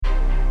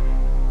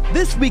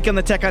This week on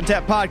the Tech on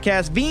Tap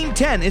podcast, Veeam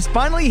 10 is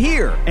finally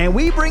here, and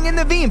we bring in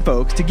the Veeam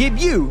folks to give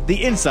you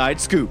the inside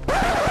scoop.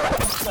 Welcome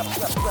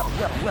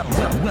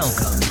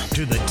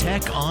to the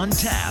Tech on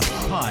Tap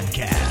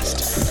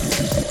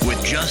podcast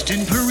with Justin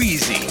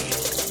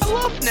Parisi. I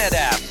love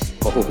NetApp.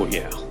 Oh,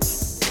 yeah.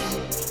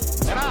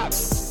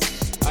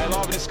 NetApp. I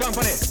love this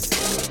company.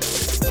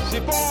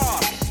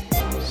 Support.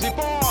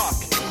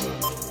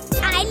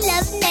 I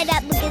love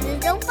NetApp because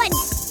it's so fun.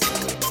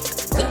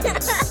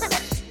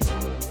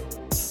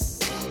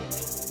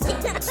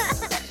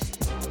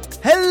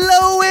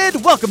 Hello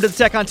and welcome to the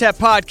Tech on Tap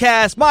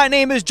podcast. My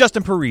name is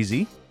Justin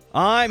Parisi.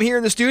 I'm here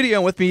in the studio,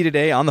 and with me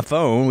today on the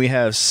phone, we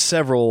have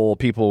several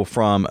people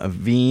from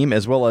Veeam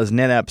as well as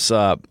NetApp's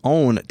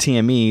own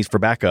TMEs for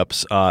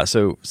backups.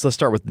 So let's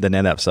start with the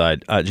NetApp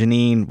side.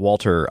 Janine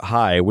Walter,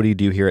 hi. What do you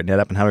do here at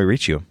NetApp, and how do we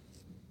reach you?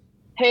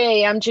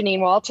 Hey, I'm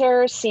Janine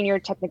Walter, Senior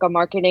Technical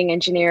Marketing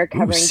Engineer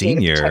covering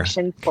data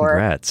protection for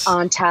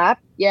ONTAP.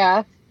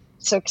 Yeah,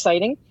 so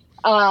exciting.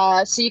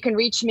 So you can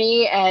reach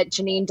me at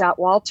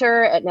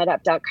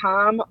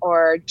janine.walter@netapp.com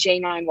or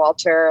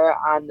j9walter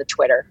on the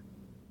Twitter.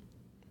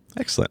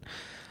 Excellent.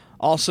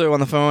 Also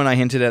on the phone, I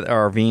hinted at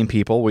our Veeam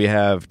people. We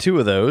have two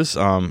of those,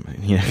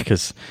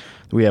 because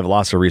we have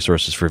lots of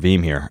resources for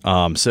Veeam here.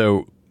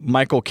 So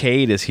Michael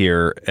Cade is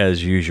here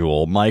as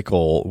usual.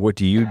 Michael, what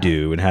do you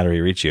do, and how do we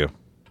reach you?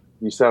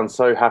 You sound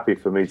so happy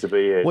for me to be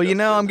here. Well,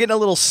 Justin. I'm getting a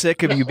little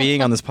sick of you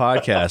being on this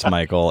podcast,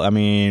 Michael. I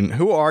mean,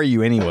 who are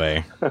you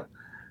anyway?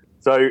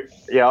 So,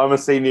 I'm a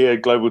senior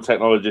global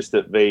technologist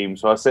at Veeam.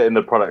 So I sit in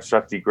the product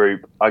strategy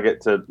group. I get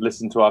to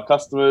listen to our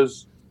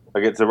customers.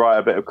 I get to write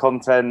a bit of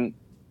content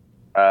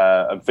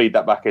and feed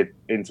that back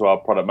into our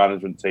product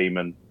management team.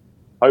 And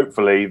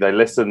hopefully they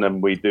listen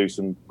and we do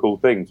some cool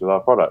things with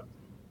our product.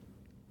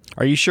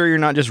 Are you sure you're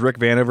not just Rick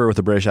Vanover with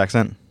a British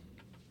accent?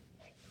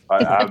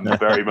 I am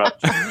very much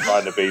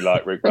trying to be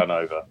like Rick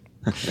Vanover.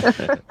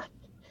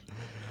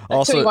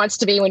 That's who he wants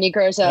to be when he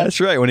grows up. That's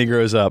right, when he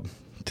grows up.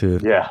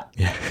 Yeah.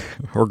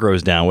 Or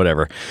grows down,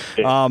 whatever.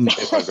 If I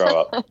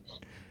grow up.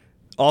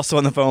 Also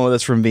on the phone with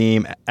us from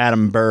Veeam,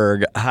 Adam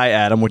Berg. Hi,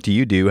 Adam. What do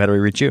you do? How do we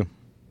reach you?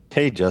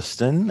 Hey,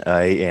 Justin.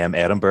 I am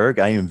Adam Berg.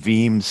 I am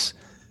Veeam's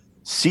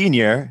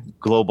Senior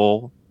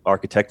Global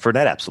Architect for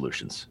NetApp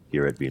Solutions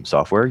here at Veeam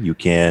Software. You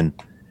can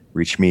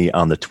reach me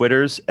on the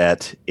Twitters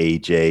at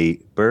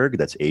AJBerg,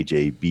 that's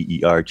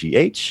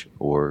AJBERGH,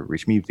 or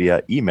reach me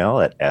via email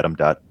at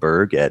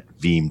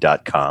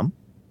adam.berg@veeam.com.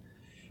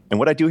 And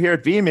what I do here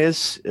at Veeam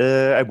is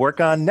I work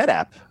on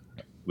NetApp,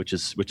 which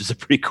is a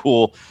pretty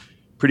cool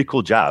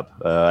job.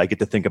 I get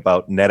to think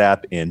about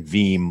NetApp and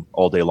Veeam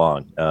all day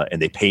long,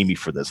 and they pay me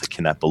for this. I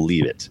cannot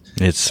believe it.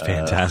 It's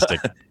fantastic.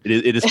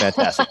 It is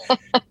fantastic.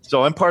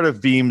 So I'm part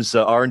of Veeam's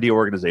R&D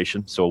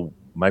organization. So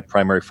my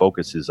primary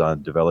focus is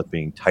on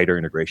developing tighter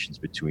integrations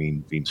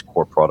between Veeam's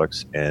core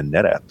products and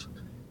NetApp,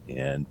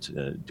 and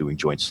doing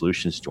joint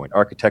solutions, joint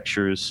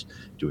architectures,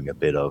 doing a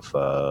bit of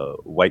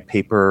white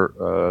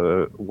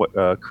paper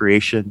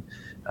creation,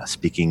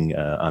 speaking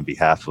on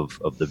behalf of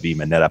the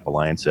Veeam and NetApp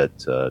Alliance at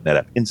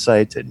NetApp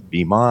Insight and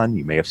Veeam On.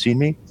 You may have seen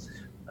me.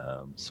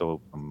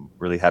 So I'm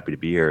really happy to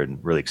be here and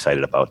really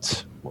excited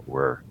about what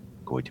we're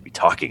going to be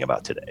talking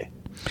about today.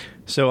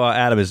 So,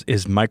 Adam,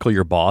 is Michael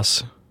your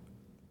boss?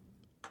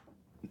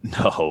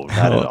 No,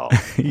 not at all.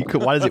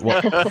 Why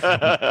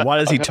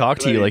does he talk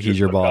to you like he's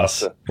your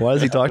boss? Why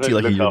does he talk to you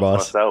like he's your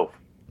boss? Myself.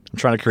 I'm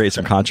trying to create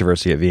some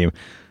controversy at Veeam.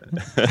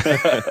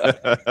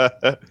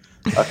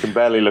 I can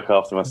barely look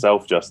after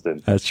myself,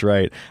 Justin. That's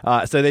right.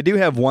 So they do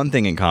have one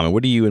thing in common.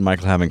 What do you and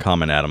Michael have in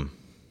common, Adam?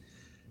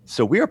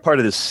 So we are part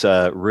of this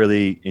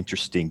really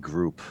interesting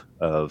group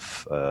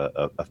of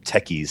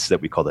techies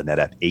that we call the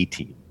NetApp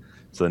A-Team.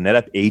 So the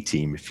NetApp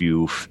A-Team, if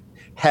you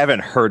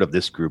haven't heard of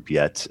this group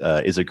yet,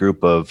 is a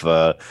group of,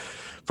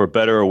 for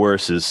better or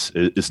worse, is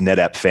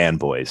NetApp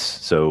fanboys.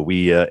 So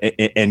we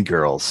and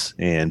girls.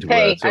 And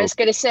hey, so, I was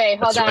going to say,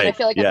 hold on, right. I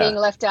feel like I'm being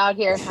left out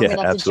here. I'm going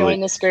to have to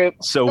join this group.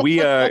 So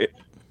we are.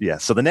 Yeah,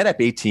 so the NetApp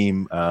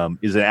A-Team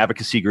is an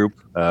advocacy group.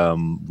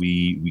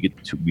 We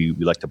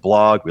like to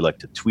blog, we like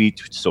to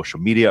tweet, social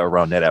media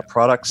around NetApp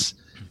products.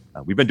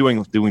 We've been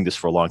doing this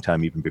for a long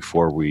time, even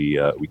before we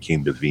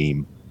came to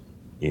Veeam,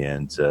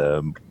 and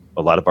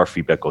a lot of our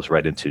feedback goes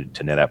right into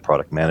NetApp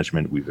product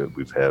management. We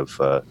have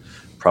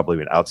probably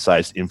an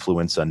outsized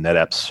influence on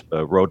NetApp's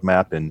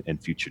roadmap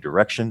and future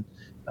direction,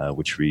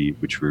 which we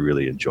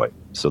really enjoy.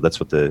 So that's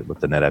what the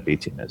NetApp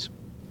A-Team is.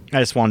 I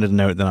just wanted to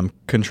note that I'm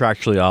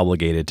contractually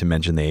obligated to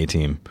mention the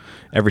A-Team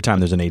every time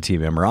there's an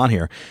A-Team member on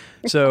here.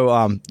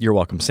 So you're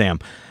welcome, Sam.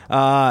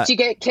 Do you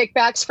get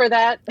kickbacks for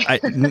that?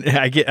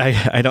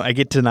 I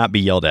get to not be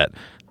yelled at.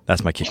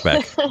 That's my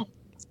kickback.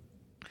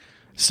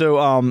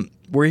 So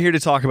we're here to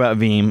talk about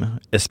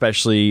Veeam,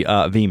 especially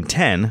Veeam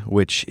 10,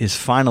 which is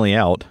finally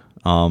out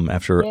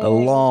after a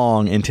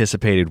long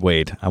anticipated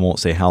wait. I won't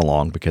say how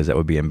long because that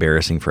would be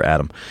embarrassing for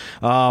Adam.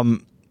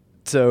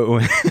 So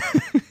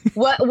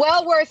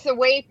well worth the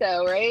wait,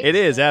 though, right? It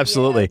is,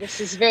 absolutely. Yeah,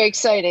 this is very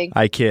exciting.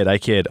 I kid.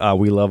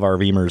 We love our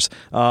Veemers.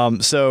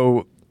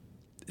 So,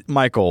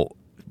 Michael,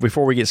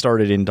 before we get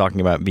started in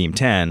talking about Veeam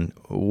 10,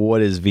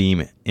 what is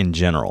Veeam in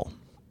general?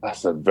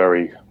 That's a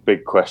very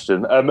big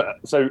question.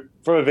 So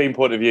from a Veeam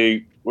point of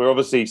view, we're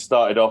obviously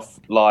started off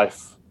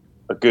life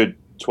a good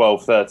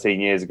 12, 13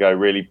 years ago,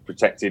 really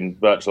protecting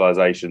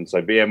virtualization.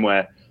 So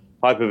VMware,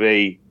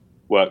 Hyper-V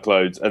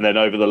workloads. And then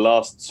over the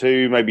last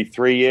 2, maybe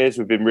 3 years,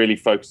 we've been really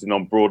focusing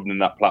on broadening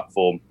that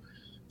platform.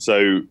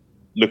 So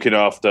looking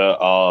after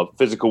our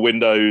physical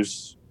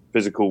Windows,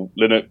 physical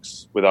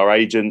Linux with our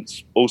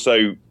agents,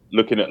 also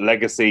looking at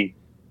legacy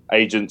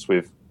agents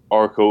with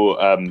Oracle.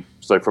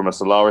 So from a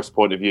Solaris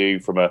point of view,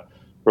 from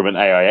an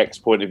AIX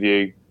point of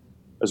view,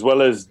 as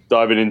well as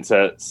diving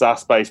into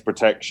SaaS-based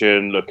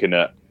protection, looking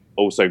at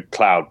also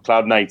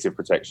cloud native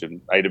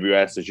protection,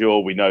 AWS, Azure.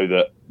 We know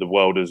that the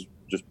world has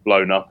just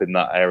blown up in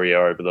that area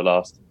over the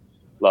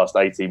last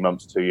 18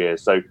 months, 2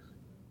 years. So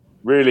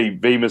really,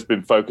 Veeam has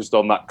been focused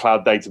on that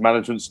cloud data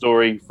management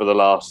story for the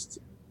last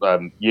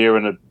year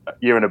and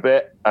a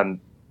bit, and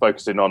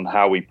focusing on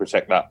how we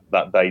protect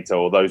that data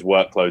or those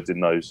workloads in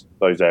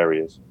those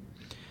areas.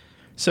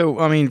 So,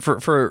 I mean,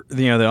 for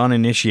the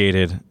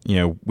uninitiated,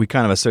 we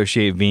kind of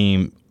associate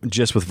Veeam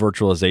just with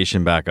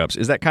virtualization backups.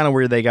 Is that kind of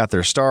where they got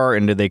their start,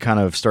 and did they kind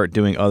of start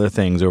doing other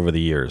things over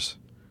the years?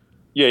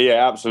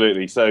 Yeah,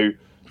 absolutely. So,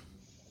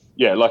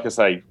 yeah, like I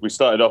say, we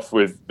started off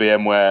with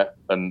VMware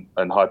and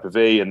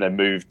Hyper-V, and then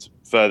moved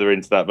further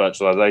into that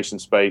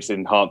virtualization space,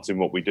 enhancing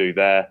what we do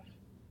there.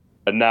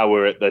 And now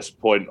we're at this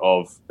point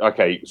of,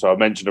 okay, so I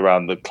mentioned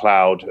around the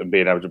cloud and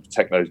being able to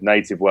protect those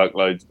native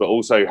workloads, but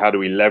also how do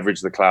we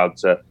leverage the cloud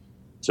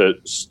to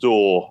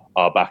store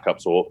our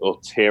backups or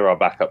tier our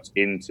backups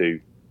into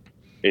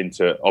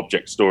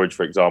object storage,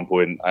 for example,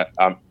 in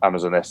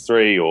Amazon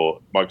S3 or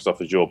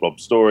Microsoft Azure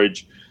Blob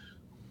Storage,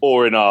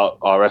 or in our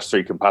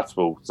S3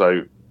 compatible.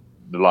 So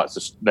the likes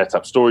of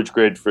NetApp Storage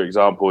Grid, for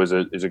example, is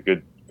a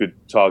good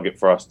target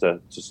for us to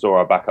store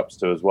our backups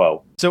to as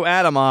well. So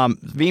Adam,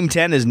 Veeam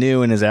 10 is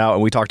new and is out,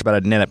 and we talked about it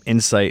at NetApp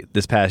Insight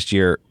this past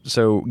year.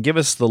 So give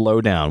us the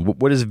lowdown.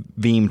 What is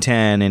Veeam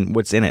 10 and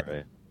what's in it?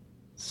 Right.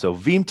 So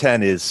Veeam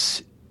 10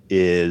 is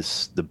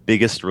the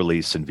biggest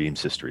release in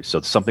Veeam's history. So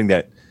it's something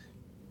that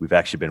we've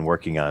actually been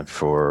working on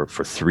for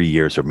 3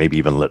 years, or maybe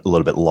even a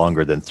little bit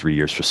longer than 3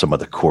 years, for some of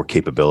the core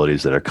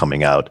capabilities that are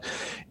coming out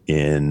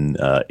in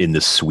the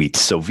suite.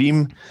 So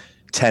Veeam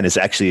 10 is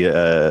actually,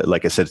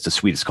 like I said, it's a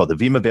suite. It's called the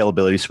Veeam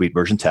Availability Suite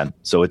version 10.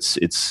 So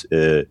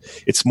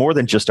it's more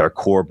than just our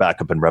core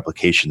backup and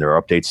replication. There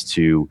are updates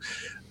to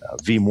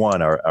Veeam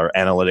 1, our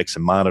analytics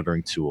and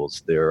monitoring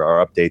tools. There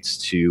are updates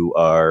to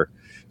our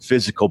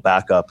physical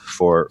backup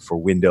for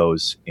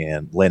Windows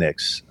and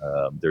Linux.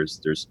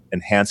 There's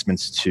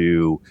enhancements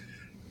to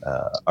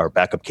our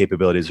backup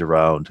capabilities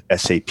around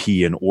SAP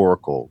and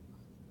Oracle.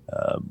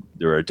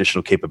 There are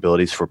additional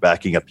capabilities for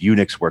backing up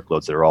Unix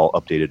workloads that are all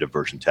updated to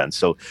version 10.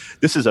 So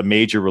this is a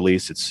major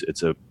release.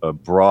 It's a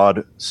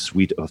broad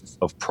suite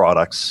of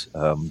products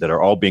that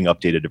are all being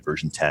updated to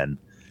version 10.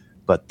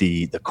 But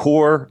the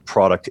core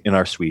product in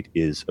our suite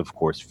is, of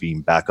course,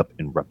 Veeam Backup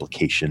and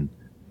Replication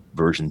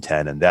version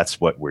 10. And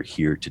that's what we're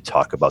here to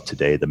talk about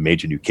today, the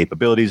major new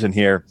capabilities in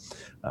here.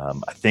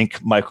 I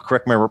think, Michael,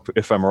 correct me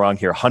if I'm wrong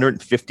here,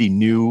 150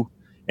 new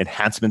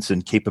enhancements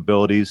and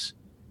capabilities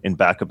in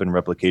backup and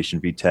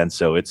replication V10.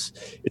 So it's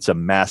a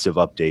massive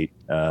update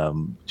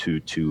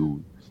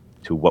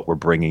to what we're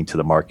bringing to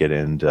the market,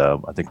 and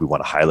I think we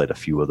want to highlight a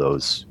few of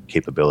those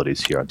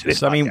capabilities here on today's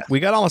podcast. I mean, we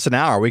got almost an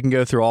hour. We can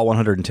go through all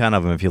 110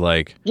 of them if you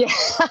like. Yeah.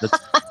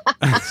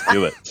 Let's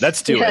do it.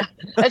 Let's do it.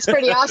 That's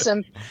pretty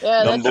awesome.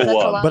 Yeah, that's a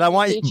lot. But I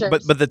want,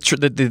 but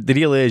the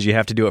deal is you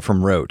have to do it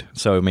from rote.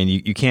 So I mean,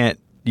 you can't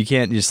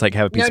just like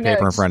have a piece of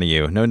paper in front of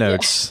you. No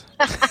notes.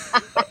 Yeah.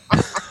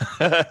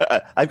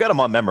 I've got them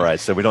all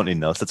memorized, so we don't need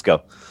notes. Let's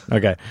go.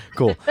 Okay,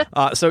 cool.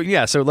 So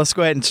let's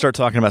go ahead and start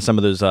talking about some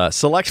of those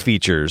select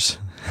features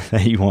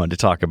that you wanted to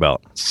talk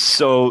about.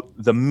 So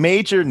the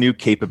major new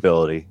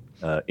capability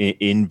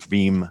in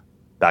Veeam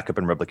Backup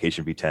and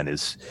Replication V10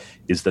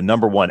 is the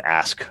number one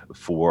ask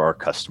for our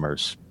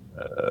customers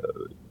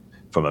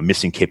from a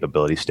missing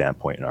capability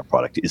standpoint in our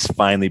product is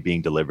finally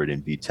being delivered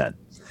in V10.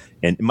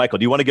 And Michael,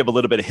 do you want to give a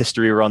little bit of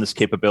history around this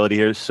capability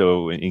here?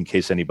 So in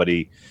case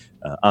anybody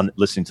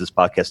listening to this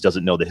podcast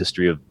doesn't know the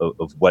history of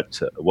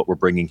what we're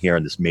bringing here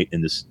in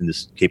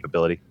this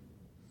capability.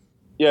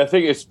 Yeah, I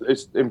think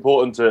it's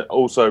important to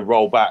also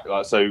roll back.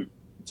 Like, so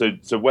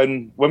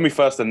when we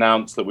first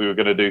announced that we were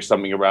going to do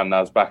something around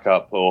NAS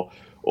backup,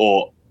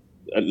 or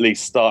at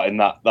least starting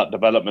that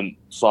development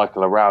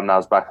cycle around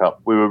NAS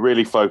backup, we were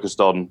really focused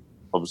on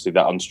obviously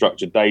that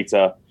unstructured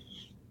data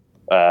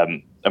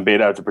and being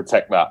able to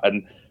protect that.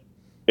 And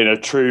in a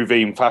true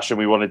Veeam fashion,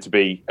 we wanted to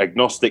be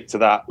agnostic to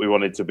that. We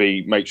wanted to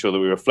make sure that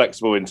we were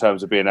flexible in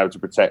terms of being able to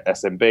protect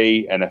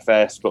SMB,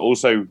 NFS, but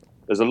also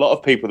there's a lot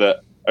of people that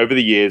over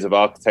the years have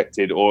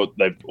architected, or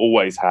they've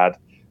always had,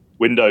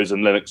 Windows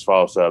and Linux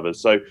file servers.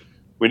 So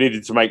we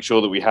needed to make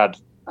sure that we had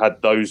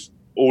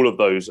all of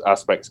those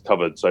aspects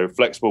covered. So a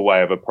flexible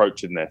way of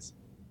approaching this.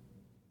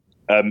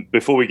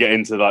 Before we get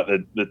into like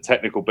the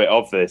technical bit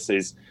of this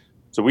is,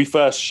 so we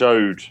first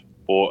showed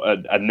or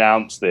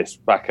announced this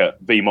back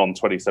at VeeamON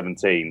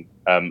 2017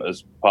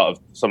 as part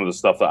of some of the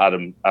stuff that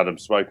Adam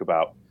spoke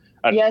about.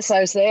 And yes,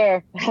 I was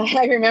there.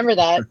 I remember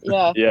that.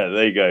 Yeah. Yeah,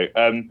 there you go.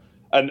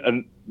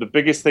 And the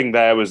biggest thing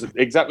there was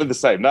exactly the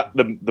same. That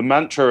the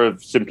mantra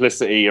of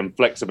simplicity and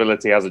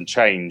flexibility hasn't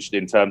changed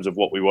in terms of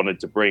what we wanted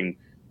to bring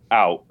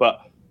out.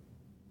 But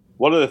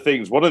one of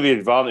the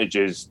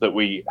advantages that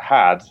we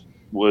had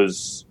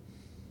was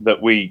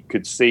that we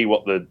could see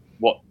what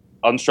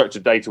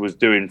unstructured data was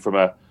doing from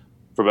a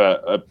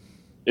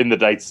in the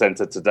data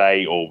center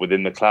today or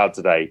within the cloud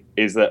today,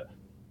 is that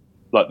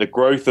like the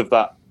growth of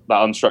that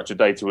unstructured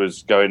data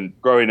was growing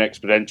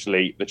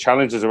exponentially. The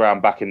challenges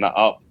around backing that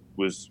up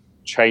was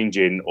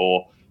changing,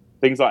 or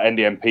things like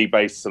NDMP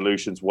based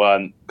solutions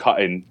weren't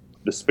cutting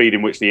the speed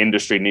in which the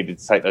industry needed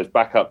to take those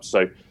backups.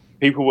 So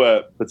people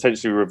were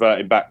potentially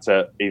reverting back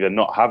to either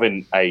not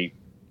having an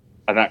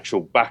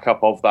actual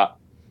backup of that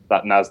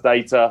NAS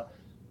data.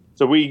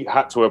 So we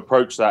had to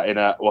approach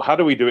that how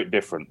do we do it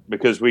different?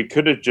 Because we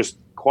could have just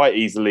quite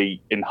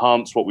easily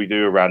enhanced what we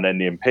do around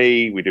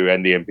NDMP. We do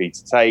NDMP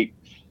to tape,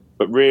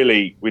 but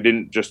really we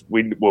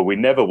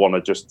never want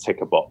to just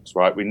tick a box,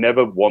 right? We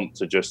never want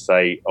to just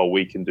say, oh,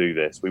 we can do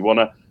this. We want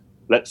to,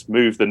 let's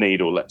move the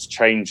needle. Let's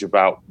change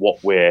about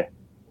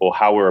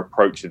how we're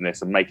approaching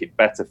this and make it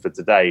better for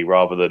today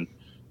rather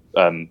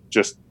than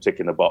just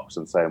ticking a box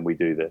and saying we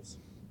do this.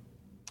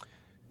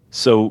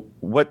 So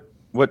what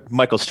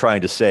Michael's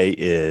trying to say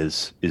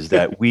is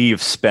that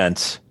we've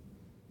spent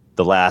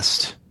the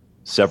last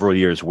several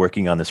years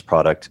working on this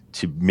product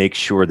to make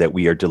sure that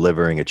we are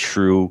delivering a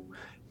true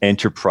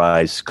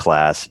enterprise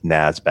class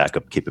NAS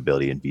backup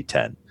capability in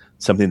V10,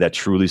 something that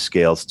truly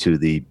scales to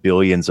the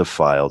billions of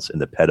files and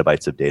the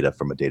petabytes of data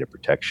from a data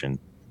protection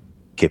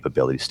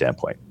capability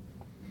standpoint.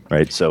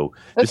 Right. So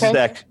this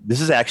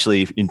is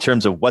actually, in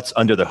terms of what's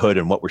under the hood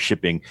and what we're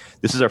shipping,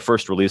 this is our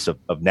first release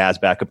of NAS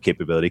backup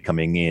capability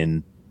coming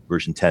in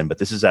version 10, but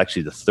this is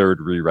actually the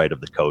third rewrite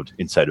of the code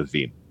inside of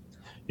Veeam.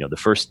 The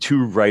first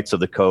two writes of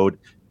the code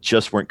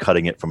just weren't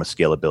cutting it from a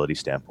scalability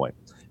standpoint.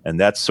 And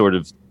that's sort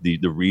of the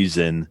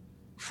reason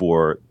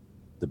for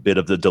the bit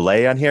of the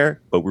delay on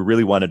here, but we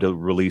really wanted to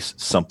release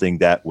something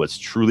that was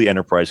truly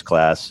enterprise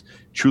class,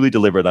 truly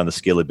delivered on the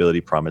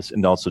scalability promise,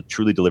 and also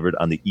truly delivered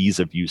on the ease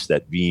of use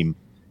that Veeam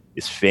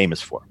is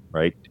famous for,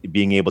 right?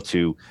 Being able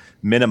to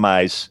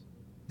minimize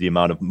the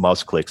amount of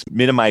mouse clicks,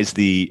 minimize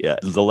the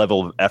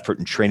level of effort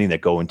and training that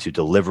go into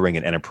delivering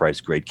an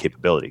enterprise-grade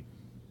capability.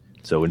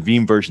 So in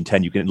Veeam version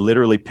 10, you can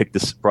literally pick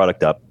this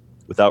product up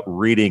without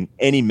reading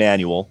any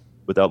manual,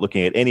 without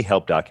looking at any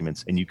help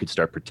documents, and you could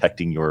start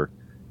protecting your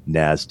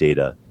NAS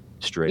data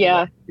straight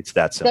away. It's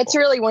that simple. That's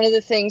really one of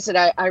the things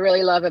that I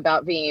really love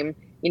about Veeam.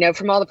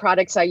 From all the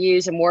products I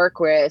use and work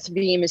with,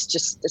 Veeam is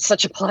just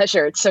such a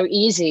pleasure. It's so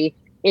easy.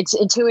 It's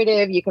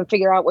intuitive. You can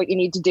figure out what you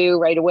need to do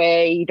right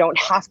away. You don't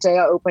have to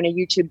open a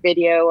YouTube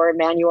video or a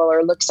manual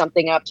or look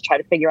something up to try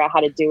to figure out how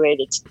to do it.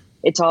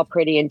 It's all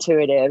pretty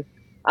intuitive.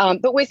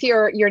 But with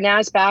your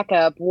NAS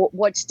backup,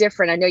 what's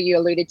different? I know you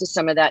alluded to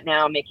some of that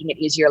now, making it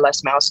easier,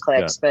 less mouse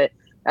clicks. Yeah.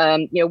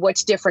 But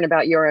what's different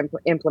about your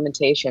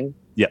implementation?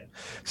 Yeah.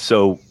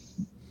 So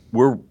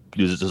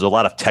there's a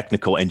lot of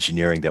technical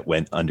engineering that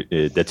went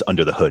that's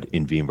under the hood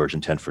in Veeam version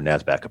 10 for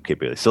NAS backup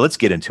capability. So let's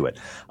get into it.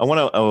 I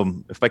want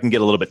to, if I can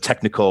get a little bit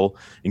technical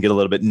and get a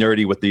little bit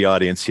nerdy with the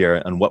audience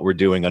here on what we're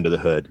doing under the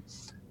hood,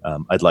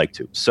 I'd like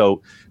to.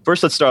 So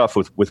first, let's start off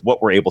with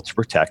what we're able to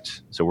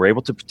protect. So we're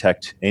able to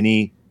protect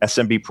any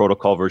SMB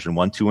protocol version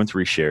 1, 2, and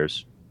 3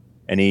 shares,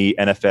 any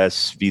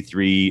NFS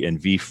v3 and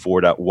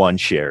v4.1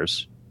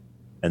 shares,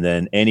 and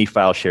then any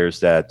file shares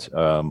that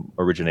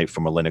originate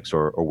from a Linux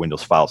or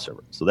Windows file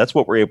server. So that's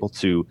what we're able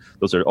to,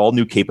 those are all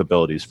new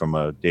capabilities from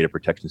a data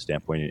protection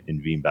standpoint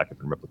in Veeam Backup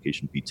and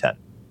Replication V10.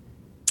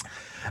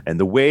 And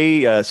the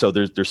way, so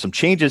there's some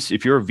changes.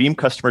 If you're a Veeam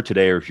customer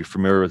today, or if you're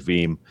familiar with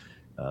Veeam,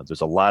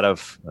 there's a lot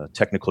of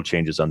technical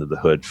changes under the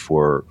hood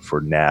for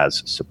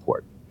NAS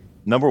support.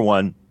 Number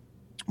one,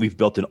 we've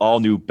built an all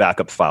new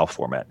backup file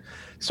format.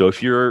 So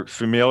if you're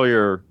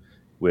familiar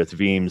with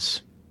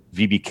Veeam's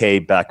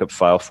VBK backup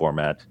file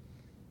format,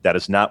 that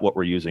is not what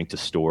we're using to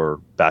store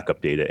backup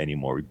data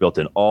anymore. We built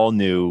an all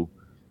new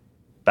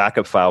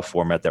backup file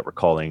format that we're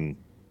calling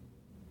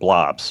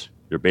blobs.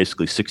 They're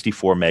basically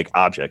 64 meg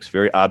objects,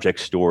 very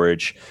object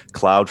storage,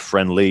 cloud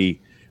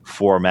friendly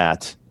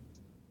format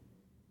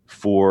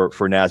for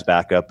NAS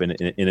backup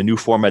in a new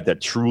format that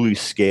truly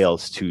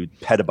scales to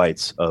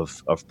petabytes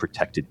of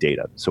protected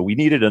data. So we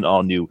needed an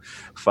all new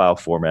file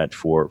format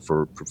for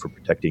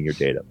protecting your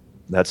data.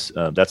 That's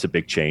a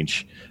big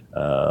change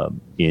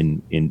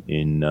in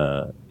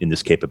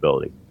this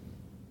capability.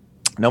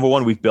 Number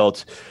one, we've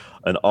built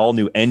an all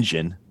new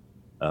engine,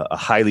 a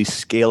highly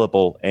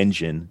scalable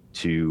engine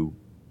to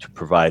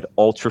provide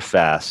ultra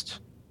fast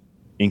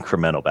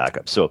incremental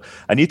backup. So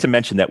I need to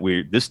mention that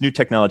this new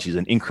technology is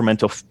an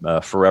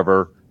incremental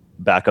forever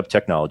backup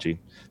technology.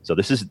 So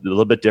this is a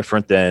little bit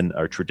different than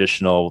our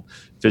traditional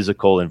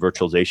physical and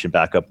virtualization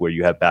backup, where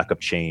you have backup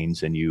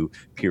chains and you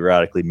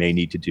periodically may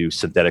need to do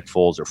synthetic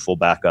fulls or full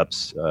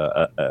backups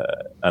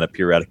on a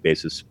periodic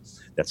basis.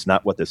 That's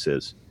not what this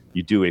is.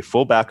 You do a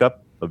full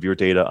backup of your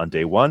data on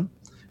day one,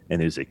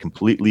 and it is a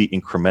completely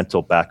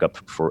incremental backup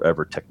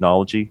forever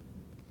technology.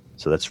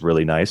 So that's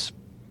really nice.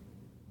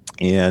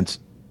 And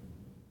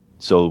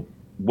so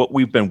what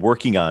we've been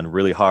working on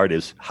really hard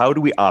is, how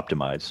do we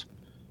optimize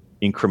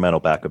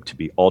incremental backup to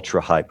be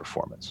ultra high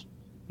performance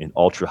and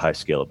ultra high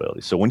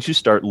scalability? So once you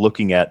start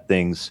looking at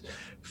things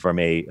from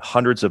a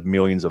hundreds of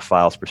millions of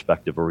files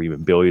perspective, or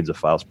even billions of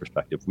files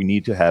perspective, we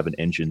need to have an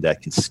engine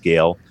that can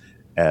scale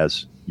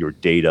as your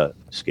data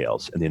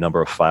scales and the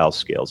number of files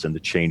scales and the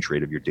change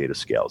rate of your data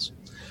scales.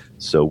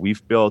 So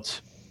we've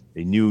built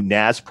a new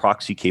NAS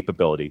proxy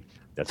capability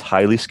that's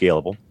highly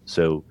scalable.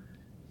 So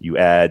you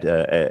add,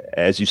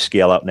 as you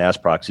scale out NAS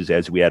proxies,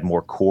 as we add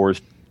more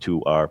cores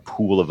to our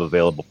pool of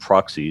available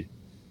proxy,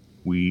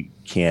 we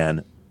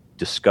can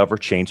discover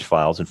changed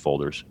files and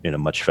folders in a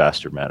much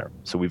faster manner.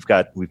 So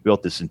we've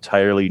built this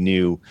entirely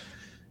new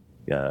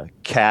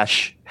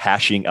cache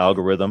hashing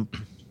algorithm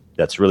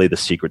that's really the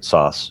secret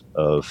sauce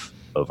of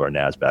our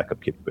NAS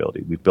backup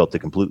capability. We've built a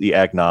completely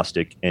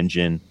agnostic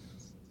engine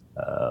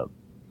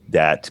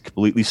that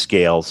completely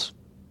scales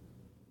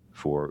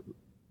for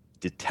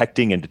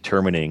detecting and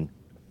determining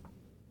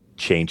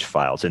changed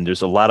files. And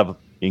there's a lot of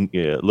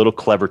little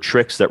clever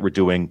tricks that we're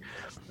doing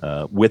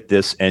with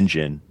this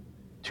engine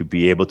to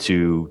be able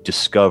to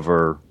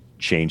discover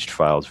changed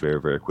files very,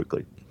 very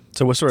quickly.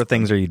 So what sort of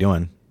things are you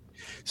doing?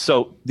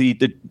 So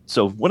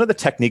so one of the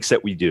techniques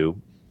that we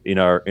do in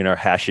our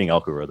hashing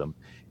algorithm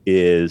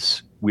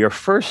is we are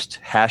first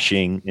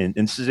hashing, and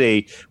this is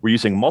we're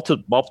using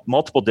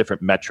multiple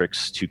different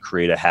metrics to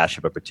create a hash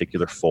of a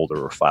particular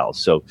folder or file.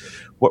 So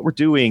what we're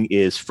doing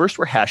is, first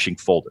we're hashing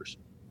folders,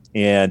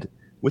 and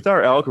with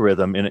our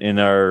algorithm in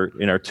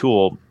our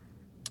tool,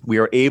 we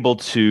are able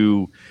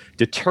to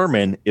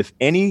determine if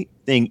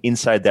anything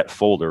inside that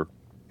folder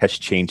has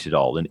changed at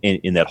all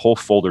in that whole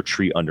folder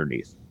tree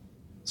underneath.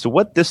 So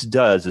what this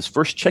does is,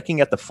 first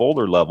checking at the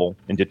folder level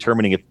and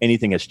determining if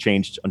anything has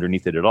changed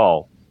underneath it at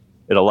all.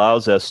 It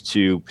allows us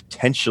to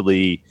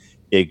potentially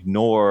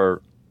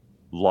ignore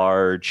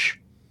large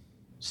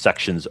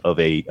sections of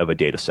a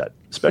data set,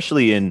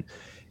 especially in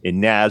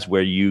NAS,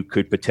 where you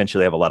could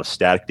potentially have a lot of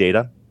static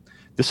data.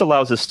 This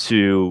allows us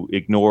to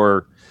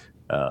ignore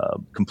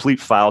complete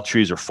file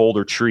trees or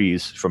folder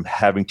trees from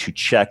having to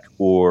check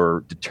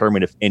or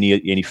determine if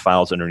any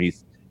files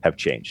underneath have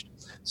changed.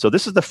 So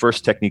this is the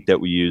first technique that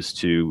we use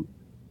to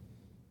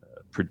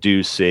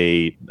produce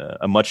a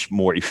much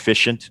more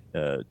efficient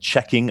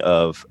checking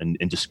of and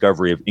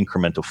discovery of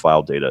incremental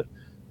file data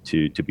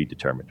to be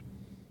determined.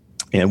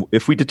 And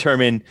if we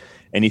determine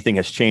anything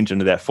has changed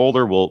under that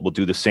folder, we'll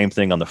do the same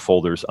thing on the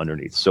folders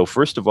underneath. So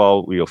first of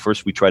all, we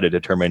try to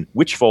determine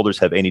which folders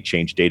have any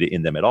changed data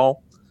in them at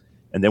all.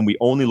 And then we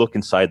only look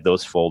inside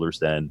those folders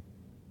then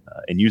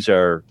and use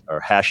our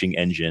hashing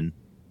engine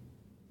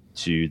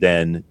to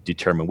then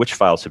determine which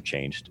files have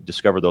changed,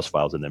 discover those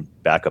files, and then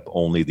back up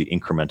only the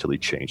incrementally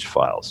changed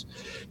files.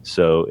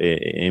 So,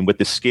 and with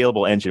the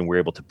scalable engine, we're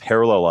able to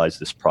parallelize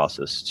this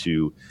process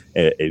to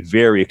a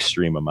very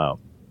extreme amount.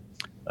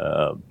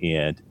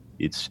 And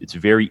it's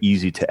very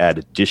easy to add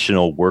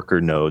additional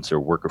worker nodes or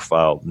worker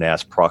file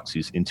NAS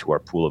proxies into our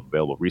pool of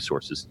available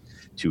resources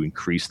to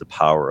increase the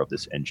power of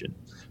this engine.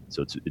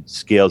 So it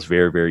scales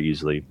very, very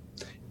easily.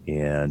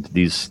 And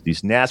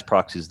these NAS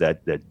proxies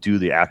that do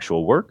the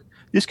actual work,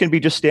 this can be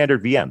just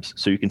standard VMs.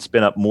 So you can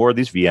spin up more of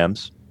these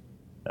VMs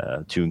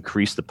to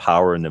increase the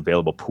power and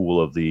available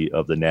pool of the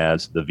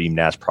NAS, the Veeam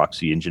NAS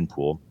proxy engine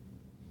pool.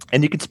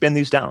 And you can spin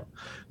these down.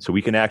 So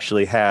we can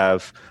actually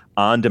have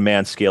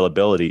on-demand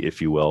scalability,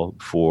 if you will,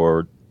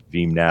 for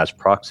Veeam NAS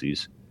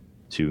proxies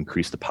to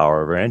increase the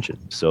power of our engine.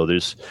 So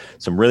there's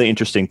some really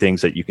interesting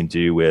things that you can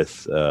do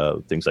with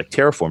things like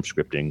Terraform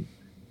scripting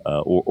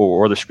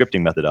or other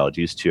scripting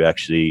methodologies to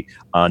actually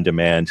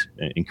on-demand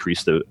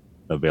increase the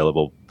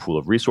available pool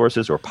of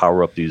resources or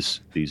power up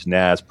these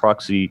NAS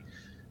proxy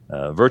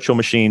virtual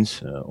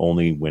machines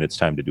only when it's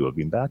time to do a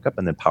Veeam backup,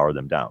 and then power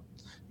them down.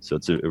 So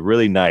it's a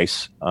really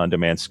nice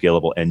on-demand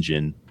scalable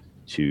engine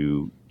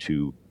to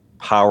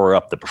power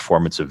up the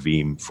performance of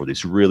Veeam for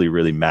these really,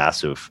 really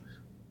massive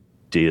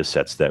data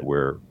sets that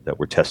we're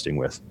testing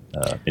with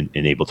and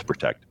able to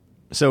protect.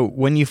 So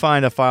when you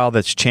find a file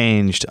that's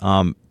changed,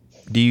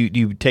 do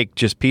you take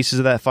just pieces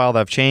of that file that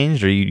have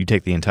changed, or you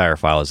take the entire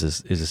file?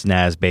 Is this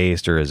NAS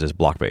based or is this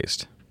block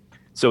based?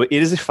 So it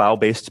is a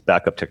file-based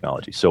backup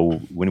technology. So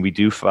when we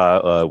do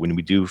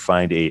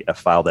find a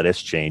file that has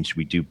changed,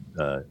 we do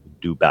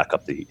back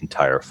up the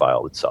entire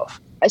file itself.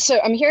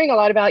 So I'm hearing a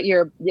lot about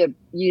you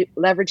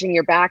leveraging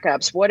your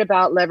backups. What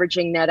about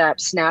leveraging NetApp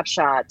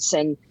snapshots?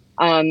 And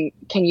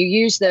can you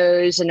use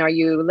those? And are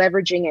you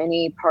leveraging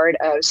any part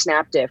of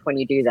SnapDiff when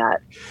you do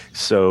that?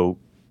 So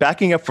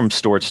backing up from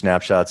stored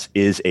snapshots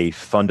is a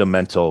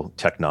fundamental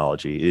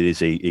technology. It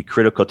is a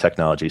critical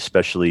technology,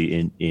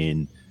 especially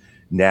in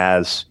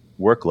NAS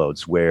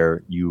workloads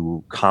where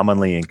you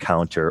commonly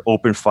encounter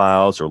open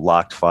files or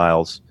locked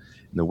files.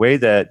 And the way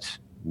that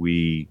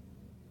we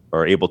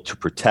are able to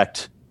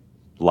protect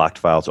locked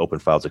files, open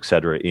files, et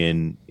cetera,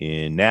 in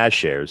NAS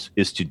shares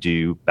is to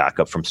do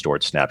backup from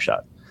stored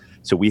snapshot.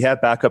 So we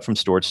have backup from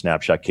stored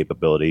snapshot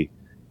capability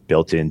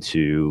built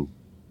into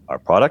our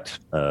product.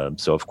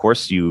 So of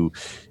course,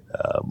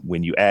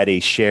 when you add a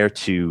share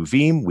to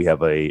Veeam, we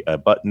have a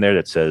button there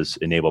that says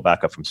enable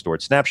backup from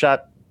stored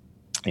snapshot.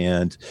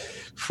 And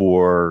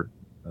for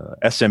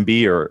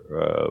SMB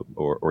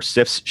or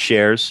CIFS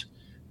shares,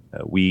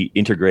 we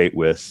integrate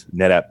with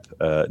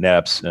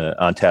NetApp's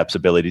ONTAP's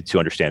ability to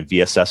understand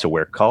VSS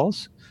aware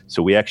calls.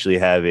 So we actually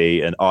have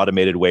an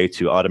automated way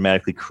to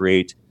automatically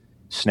create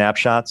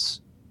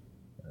snapshots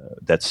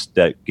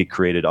that get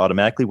created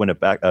automatically when a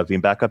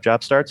Veeam backup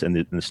job starts, and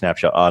the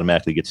snapshot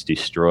automatically gets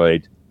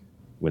destroyed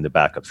when the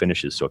backup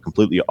finishes. So a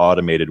completely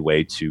automated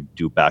way to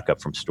do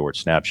backup from stored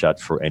snapshot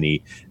for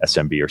any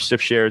SMB or CIF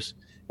shares.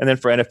 And then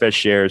for NFS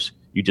shares,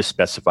 you just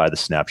specify the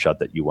snapshot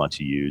that you want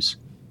to use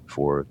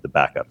for the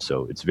backup.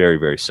 So it's very,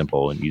 very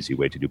simple and easy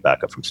way to do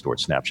backup from stored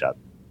snapshot.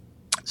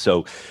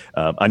 So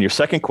on your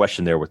second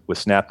question there with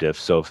Snapdiff,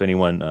 so if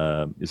anyone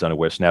is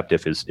unaware,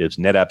 Snapdiff is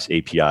NetApp's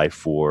API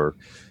for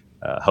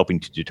helping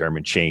to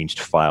determine changed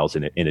files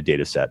in a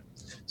data set.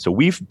 So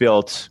we've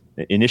built,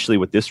 initially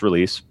with this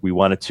release, we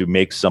wanted to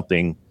make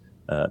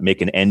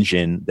an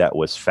engine that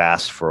was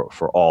fast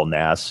for all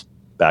NAS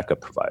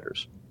backup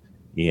providers.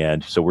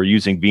 And so we're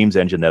using Veeam's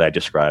engine that I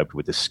described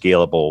with a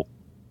scalable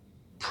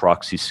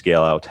proxy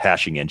scale out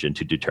hashing engine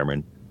to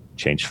determine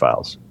changed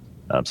files.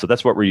 So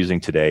that's what we're using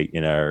today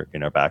in our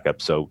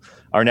backup. So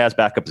our NAS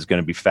backup is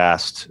going to be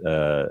fast,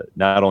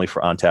 not only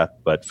for ONTAP,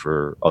 but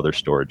for other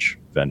storage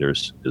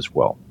vendors as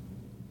well.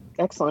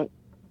 Excellent.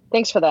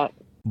 Thanks for that.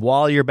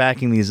 While you're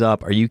backing these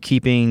up, are you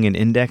keeping an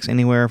index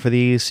anywhere for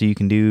these so you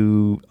can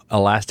do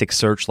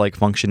Elasticsearch-like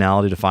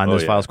functionality to find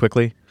those files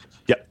quickly?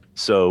 Yeah.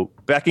 So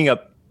backing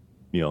up,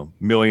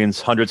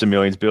 millions, hundreds of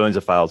millions, billions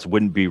of files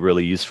wouldn't be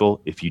really useful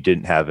if you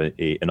didn't have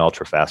an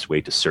ultra-fast way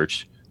to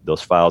search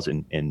those files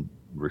and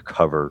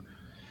recover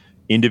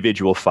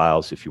individual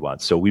files if you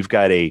want. So we've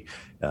got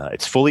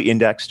it's fully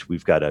indexed.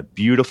 We've got a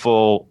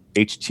beautiful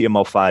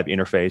HTML5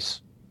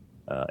 interface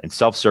and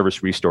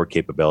self-service restore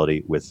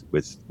capability with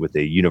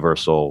a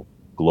universal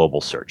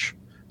global search.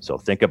 So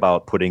think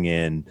about putting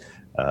in,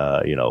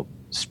 your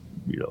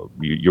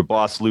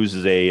boss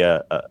loses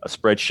a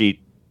spreadsheet.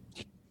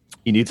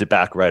 He needs it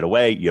back right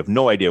away. You have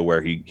no idea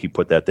where he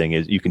put that thing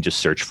is. You can just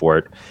search for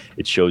it.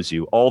 It shows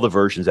you all the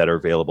versions that are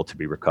available to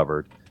be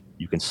recovered.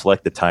 You can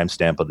select the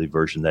timestamp of the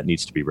version that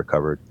needs to be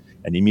recovered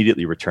and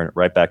immediately return it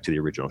right back to the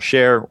original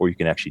share, or you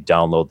can actually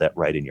download that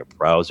right in your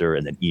browser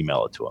and then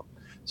email it to them.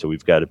 So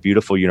we've got a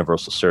beautiful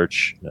universal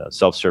search,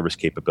 self-service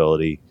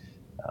capability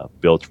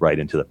built right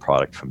into the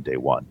product from day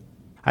one.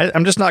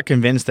 I'm just not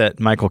convinced that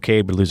Michael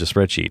Cade would lose a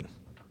spreadsheet.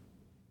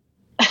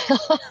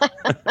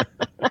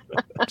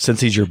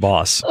 Since he's your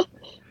boss.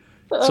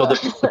 So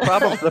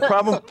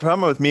the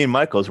problem with me and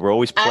Michael is we're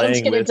always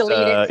playing with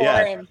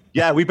him.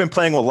 Yeah, we've been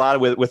playing a lot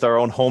with our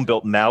own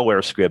home-built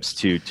malware scripts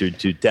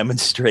to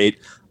demonstrate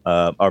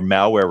our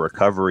malware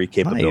recovery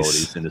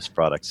capabilities in this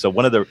product. So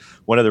one of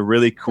the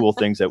really cool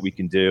things that we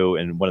can do,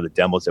 and one of the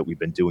demos that we've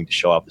been doing to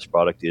show off this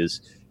product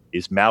is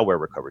malware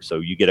recovery. So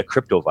you get a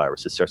crypto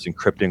virus that starts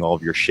encrypting all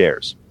of your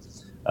shares.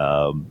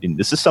 And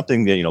this is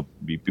something that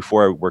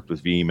before I worked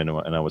with Veeam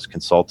and I was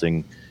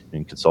consulting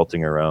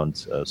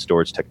around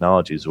storage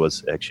technologies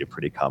was actually a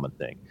pretty common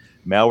thing.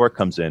 Malware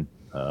comes in,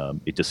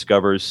 it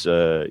discovers,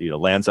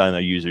 lands on a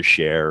user's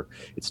share.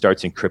 It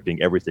starts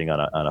encrypting everything on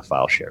a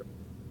file share.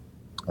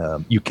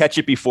 You catch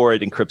it before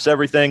it encrypts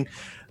everything,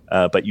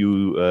 but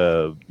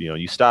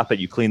you stop it,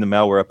 you clean the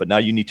malware up, but now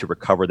you need to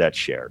recover that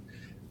share.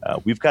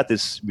 We've got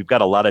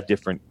a lot of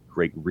different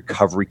great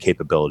recovery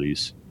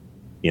capabilities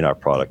in our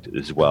product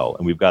as well,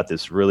 and we've got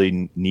this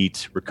really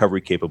neat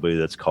recovery capability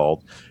that's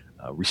called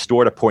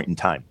restore at a point in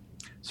time.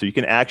 So you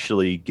can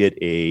actually get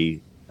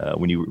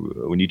when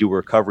you do a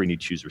recovery and you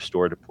choose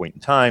restore at a point in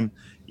time,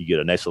 you get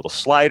a nice little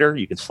slider.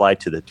 You can slide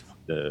to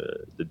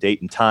the date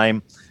and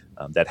time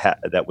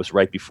that was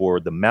right before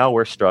the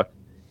malware struck,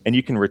 and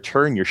you can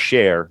return your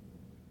share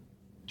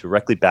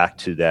directly back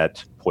to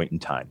that point in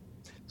time.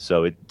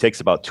 So it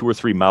takes about 2 or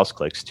 3 mouse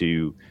clicks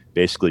to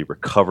basically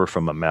recover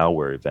from a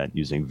malware event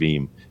using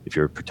Veeam if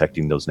you're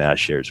protecting those NAS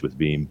shares with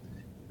Veeam.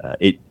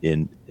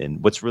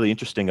 And what's really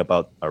interesting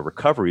about our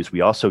recovery is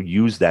we also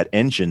use that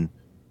engine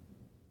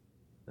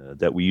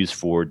that we use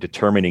for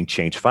determining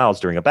changed files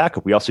during a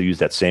backup. We also use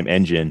that same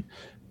engine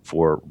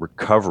for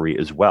recovery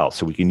as well.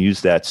 So we can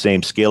use that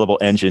same scalable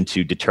engine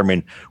to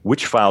determine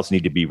which files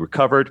need to be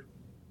recovered.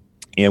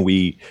 And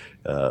we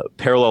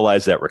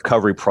parallelize that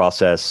recovery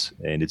process,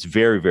 and it's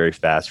very, very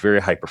fast, very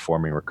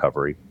high-performing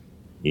recovery.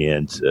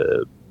 And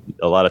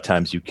a lot of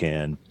times you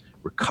can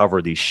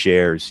recover these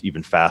shares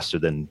even faster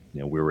than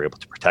we were able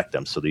to protect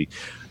them. So the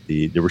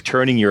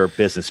returning your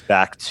business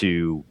back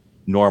to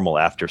normal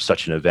after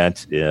such an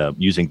event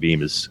using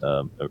Veeam is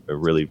a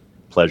really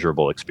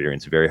pleasurable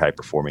experience, very high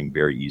performing,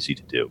 very easy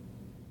to do.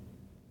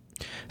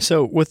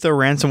 So with the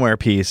ransomware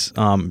piece,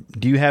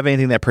 do you have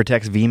anything that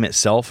protects Veeam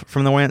itself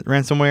from the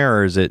ransomware,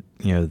 or is it,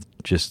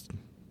 just,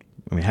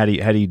 how do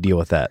you deal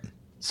with that?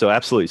 So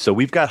absolutely. So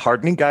we've got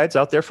hardening guides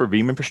out there for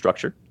Veeam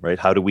infrastructure, right?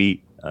 How do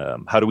we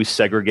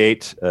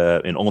segregate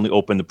and only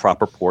open the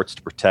proper ports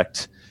to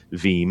protect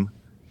Veeam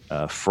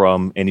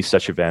from any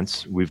such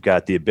events? We've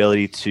got the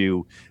ability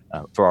to,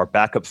 for our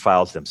backup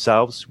files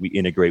themselves, we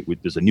integrate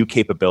with, there's a new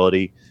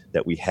capability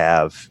that we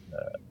have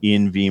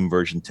in Veeam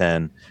version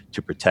 10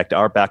 to protect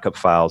our backup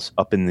files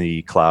up in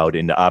the cloud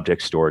into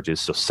object storages,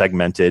 so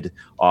segmented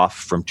off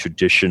from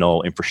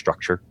traditional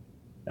infrastructure.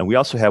 And we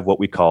also have what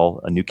we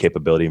call a new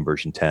capability in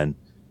version 10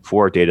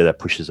 for our data that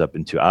pushes up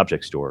into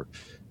object store.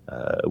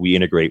 We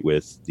integrate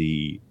with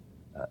the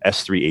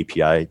S3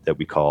 API that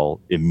we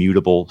call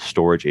Immutable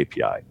Storage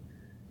API.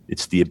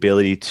 It's the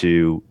ability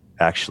to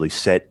actually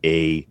set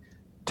a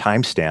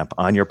timestamp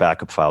on your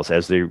backup files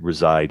as they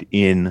reside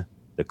in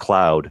the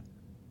cloud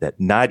that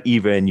not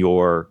even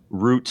your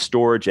root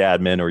storage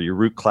admin or your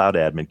root cloud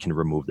admin can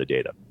remove the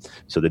data.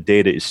 So the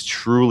data is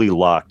truly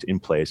locked in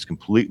place,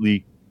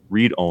 completely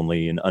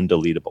read-only and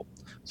undeletable.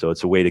 So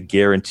it's a way to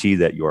guarantee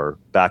that your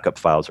backup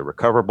files are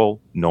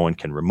recoverable, no one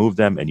can remove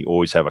them, and you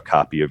always have a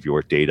copy of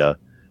your data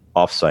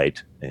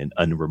offsite and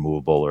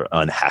unremovable or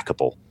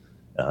unhackable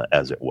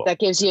as it will. That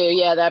gives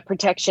you, that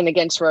protection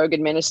against rogue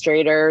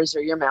administrators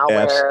or your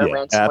malware,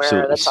 ransomware.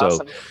 Absolutely. That's so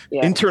awesome.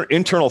 Yeah.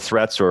 Internal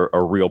threats are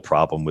a real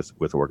problem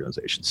with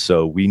organizations.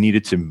 So we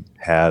needed to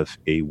have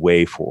a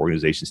way for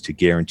organizations to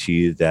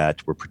guarantee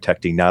that we're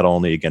protecting not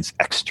only against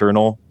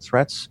external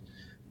threats,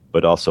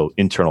 but also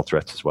internal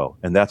threats as well.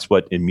 And that's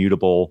what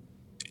immutable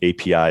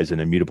APIs and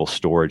immutable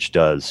storage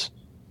does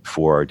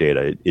for our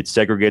data. It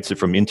segregates it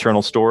from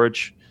internal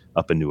storage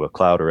up into a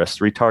cloud or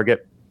S3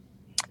 target,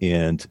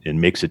 and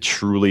makes it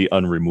truly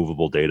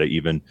unremovable data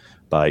even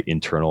by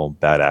internal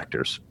bad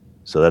actors.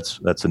 So that's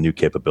a new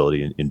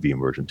capability in Veeam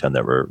version 10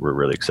 that we're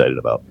really excited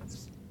about.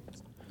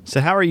 So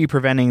how are you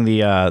preventing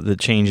the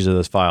changes of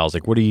those files?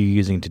 Like, what are you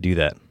using to do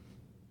that?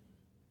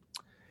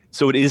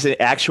 So it is an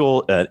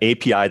actual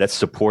API that's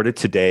supported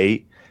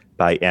today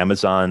by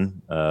Amazon.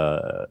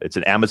 It's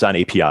an Amazon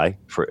API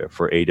for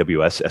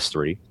AWS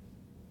S3,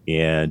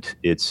 and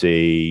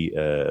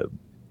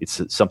it's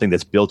something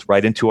that's built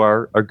right into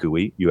our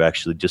GUI. You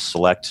actually just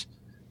select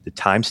the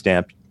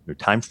timestamp or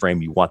time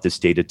frame you want this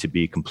data to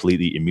be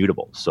completely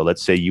immutable. So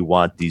let's say you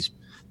want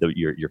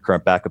your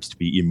current backups to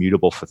be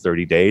immutable for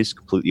 30 days,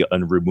 completely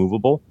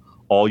unremovable.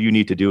 All you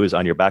need to do is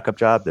on your backup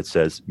job that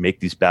says, make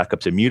these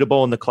backups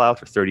immutable in the cloud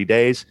for 30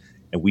 days,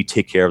 and we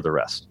take care of the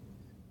rest.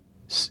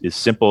 It's as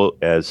simple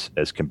as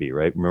can be,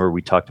 right? Remember,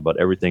 we talked about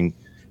everything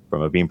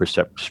from a Veeam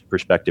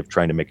perspective,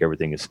 trying to make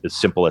everything as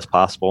simple as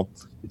possible.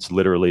 It's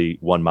literally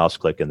one mouse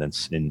click and then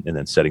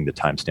setting the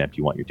timestamp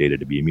you want your data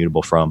to be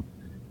immutable from,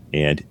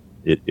 and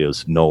it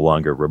is no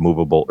longer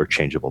removable or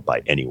changeable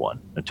by anyone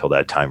until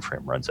that time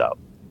frame runs out.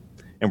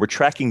 And we're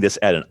tracking this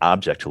at an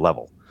object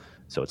level.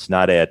 So it's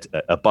not at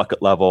a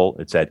bucket level.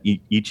 It's at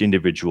each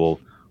individual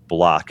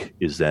block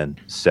is then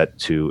set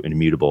to an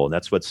immutable. And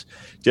that's what's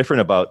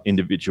different about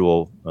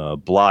individual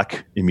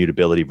block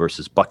immutability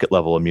versus bucket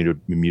level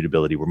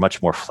immutability. We're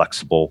much more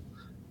flexible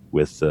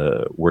with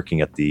working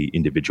at the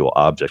individual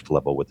object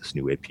level with this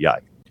new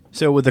API.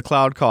 So with the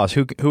cloud cost,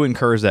 who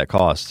incurs that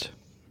cost?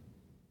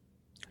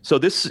 So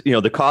this,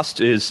 the cost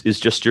is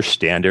just your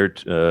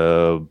standard.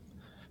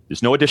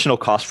 There's no additional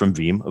cost from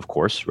Veeam, of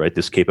course, right?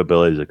 This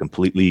capability is a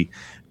completely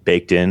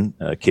baked in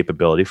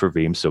capability for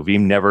Veeam. So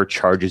Veeam never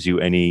charges you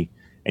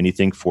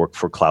anything for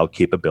cloud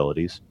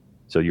capabilities.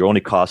 So your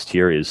only cost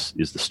here is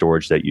the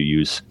storage that you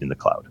use in the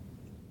cloud.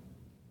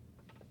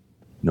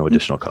 No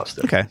additional cost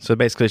there. Okay, so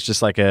basically it's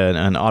just like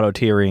an auto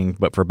tiering,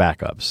 but for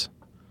backups.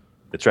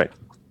 That's right.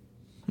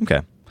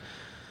 Okay.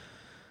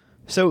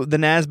 So the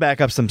NAS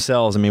backups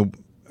themselves,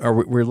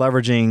 we're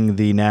leveraging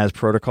the NAS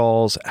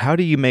protocols. How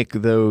do you make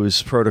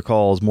those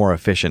protocols more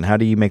efficient? How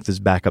do you make those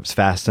backups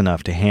fast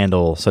enough to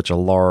handle such a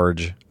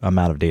large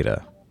amount of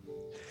data?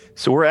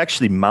 So we're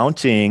actually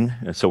mounting.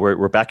 So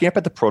we're backing up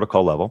at the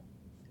protocol level.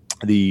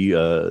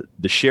 The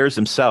shares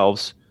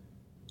themselves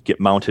get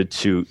mounted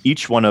to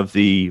each one of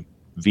the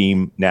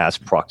Veeam NAS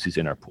proxies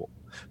in our pool.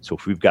 So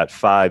if we've got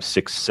 5,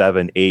 6,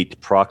 7, 8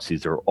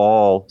 proxies, they're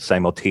all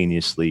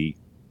simultaneously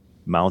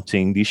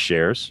mounting these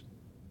shares,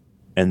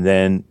 and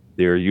then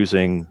they're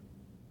using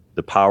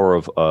the power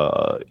of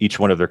each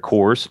one of their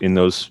cores in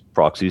those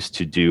proxies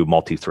to do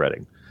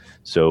multi-threading.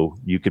 So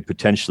you could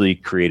potentially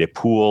create a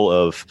pool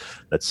of,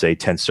 let's say,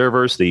 10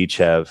 servers. They each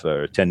have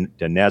 10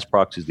 NAS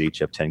proxies. They each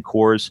have 10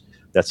 cores.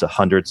 That's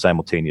 100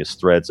 simultaneous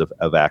threads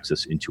of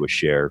access into a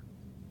share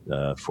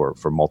for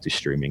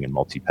multi-streaming and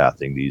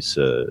multi-pathing these,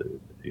 the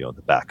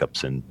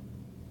backups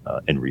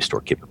and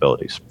restore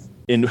capabilities.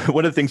 And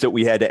one of the things that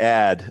we had to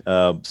add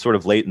sort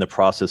of late in the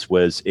process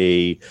was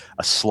a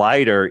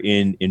slider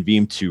in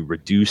Veeam to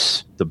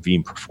reduce the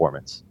Veeam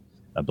performance,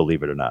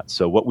 believe it or not.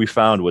 So what we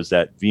found was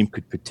that Veeam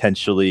could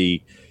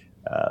potentially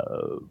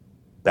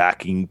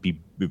back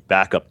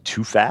up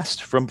too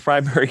fast from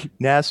primary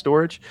NAS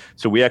storage.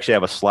 So we actually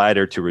have a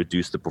slider to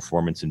reduce the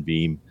performance in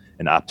Veeam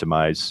and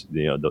optimize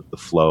the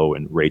flow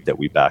and rate that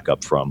we back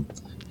up from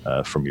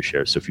your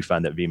shares. So if you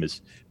find that Veeam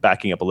is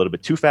backing up a little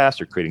bit too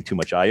fast or creating too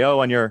much I/O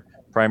on your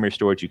primary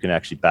storage, you can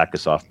actually back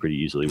us off pretty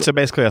easily. So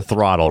basically a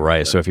throttle,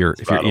 right? So if you're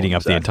eating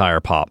up the entire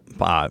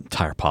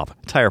tire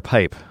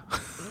pipe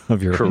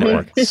of your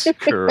network.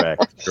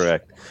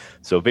 Correct.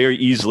 So very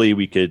easily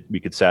we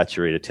could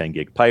saturate a 10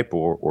 gig pipe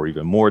or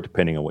even more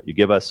depending on what you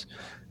give us.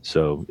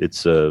 So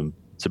it's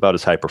about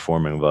as high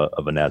performing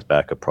of a NAS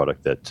backup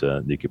product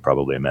that you could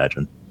probably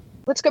imagine.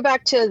 Let's go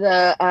back to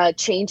the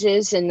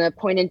changes in the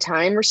point in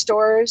time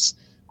restores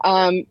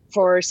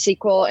for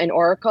SQL and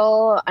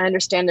Oracle. I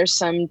understand there's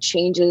some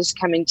changes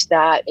coming to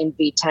that in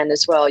V10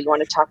 as well. You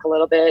want to talk a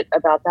little bit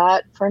about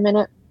that for a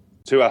minute?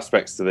 Two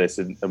aspects to this,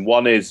 and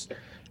one is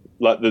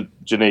like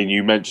Janine,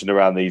 you mentioned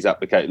around these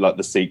applications, like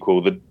the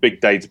SQL, the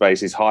big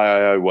databases,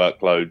 high I/O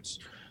workloads.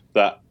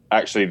 That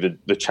actually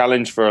the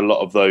challenge for a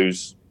lot of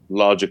those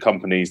larger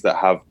companies that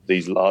have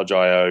these large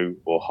I/O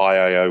or high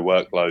I/O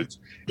workloads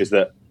is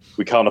that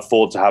we can't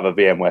afford to have a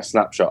VMware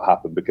snapshot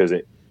happen because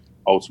it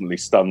ultimately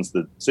stuns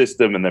the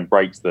system and then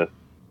breaks the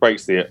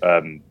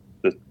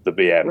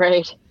VM.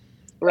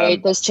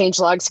 Right. Those change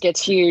logs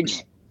gets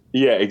huge.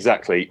 Yeah,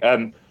 exactly.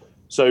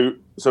 So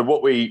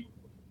what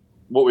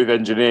we've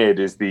engineered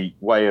is the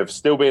way of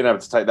still being able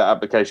to take that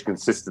application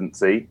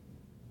consistency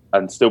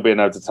and still being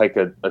able to take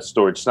a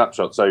storage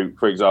snapshot. So,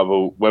 for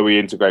example, where we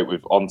integrate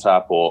with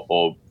ONTAP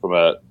or from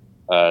a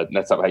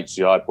NetApp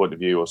HCI point of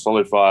view or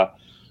SolidFire,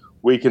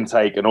 we can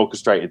take an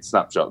orchestrated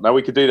snapshot. Now,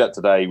 we could do that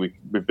today. We've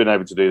been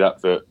able to do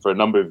that for a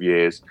number of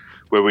years,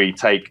 where we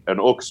take an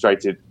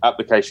orchestrated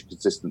application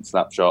consistent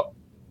snapshot.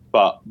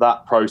 But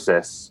that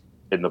process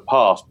in the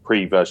past,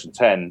 pre-version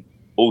 10,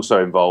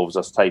 also involves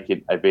us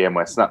taking a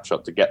VMware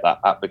snapshot to get that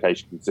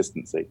application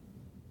consistency.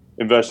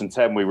 In version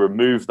 10, we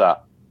remove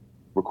that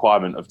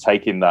requirement of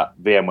taking that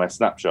VMware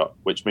snapshot,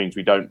 which means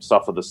we don't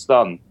suffer the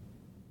stun,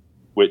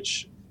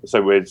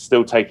 so we're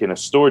still taking a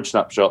storage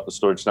snapshot. The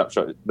storage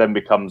snapshot then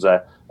becomes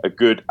a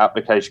good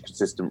application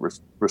consistent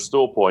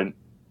restore point,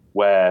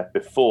 where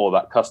before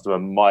that customer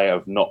might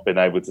have not been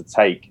able to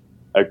take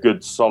a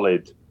good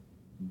solid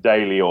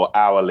daily or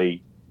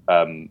hourly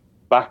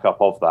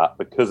backup of that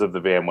because of the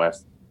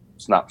VMware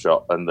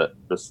snapshot and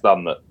the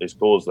stun that is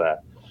caused there.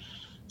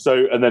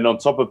 So, and then on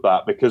top of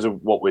that, because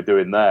of what we're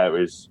doing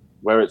there is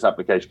where it's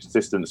application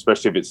consistent,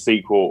 especially if it's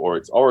SQL or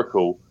it's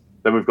Oracle,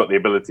 then we've got the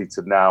ability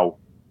to now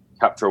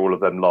capture all of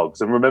them logs.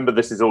 And remember,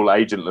 this is all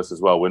agentless as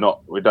well.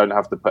 We don't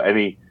have to put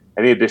any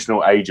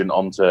additional agent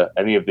onto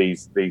any of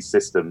these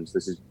systems.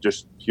 This is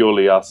just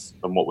purely us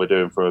and what we're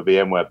doing from a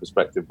VMware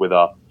perspective with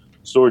our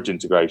storage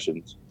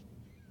integrations.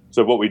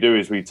 So what we do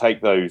is we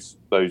take those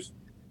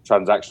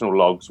transactional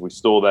logs, we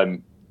store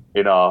them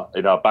in our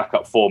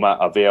backup format,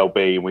 our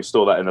VLB, and we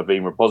store that in a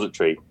Veeam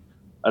repository.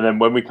 And then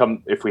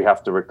if we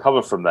have to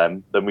recover from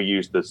them, then we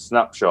use the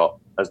snapshot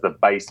as the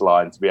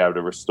baseline to be able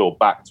to restore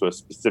back to a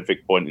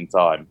specific point in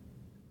time.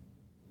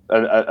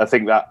 And I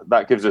think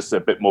that gives us a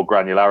bit more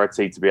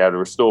granularity to be able to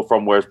restore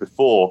from, whereas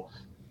before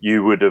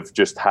you would have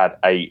just had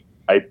a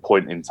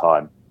point in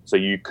time. So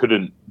you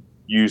couldn't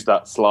use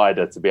that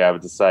slider to be able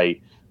to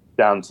say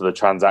down to the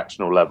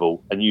transactional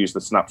level and use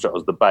the snapshot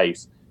as the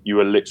base. You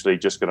were literally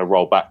just going to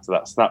roll back to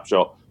that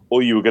snapshot,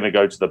 or you were going to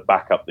go to the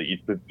backup that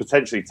you'd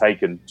potentially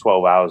taken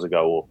 12 hours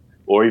ago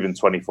or even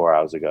 24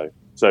 hours ago.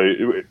 So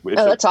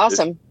that's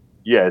awesome.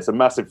 It's a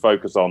massive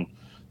focus on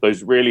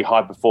those really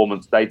high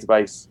performance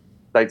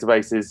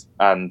databases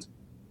and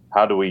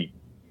how do we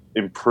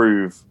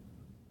improve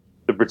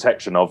the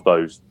protection of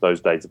those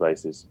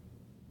databases.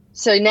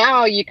 So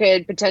now you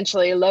could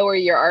potentially lower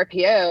your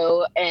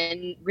RPO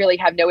and really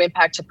have no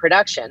impact to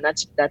production.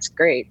 That's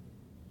great.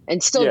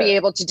 And still be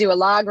able to do a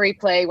log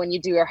replay when you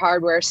do a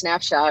hardware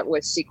snapshot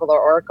with SQL or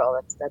Oracle.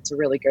 That's a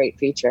really great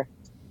feature.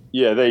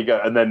 Yeah, there you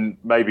go. And then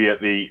maybe at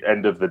the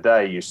end of the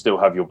day, you still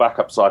have your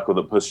backup cycle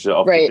that pushes it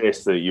off the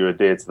disk that you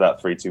adhere to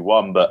that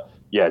 3-2-1. But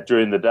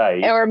during the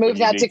day. Or move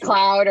that to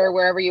cloud or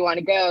wherever you want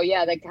to go.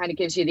 Yeah, that kind of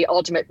gives you the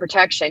ultimate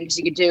protection because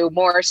you could do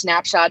more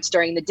snapshots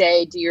during the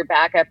day, do your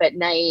backup at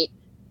night,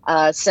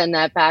 send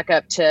that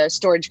backup to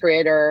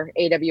StorageGrid or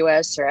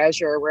AWS or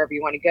Azure or wherever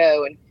you want to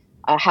go and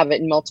have it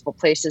in multiple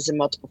places in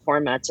multiple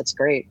formats. That's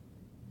great.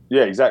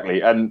 Yeah,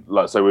 exactly. And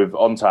so with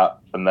ONTAP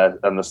and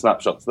the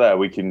snapshots there,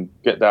 we can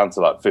get down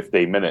to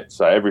 15 minutes.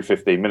 So every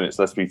 15 minutes,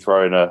 let's be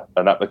throwing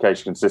an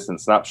application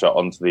consistent snapshot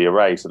onto the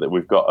array so that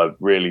we've got a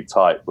really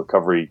tight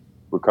recovery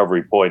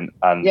point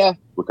and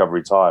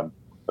recovery time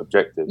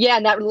objective. Yeah,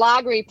 and that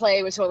log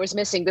replay was what was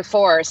missing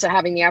before. So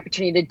having the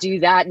opportunity to do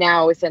that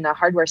now within a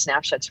hardware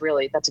snapshot,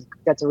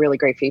 that's a really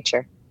great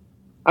feature.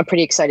 I'm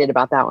pretty excited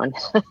about that one.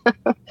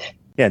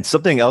 Yeah, and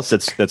something else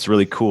that's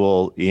really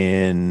cool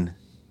in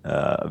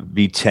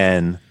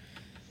V10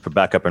 for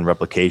backup and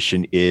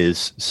replication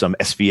is some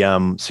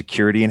SVM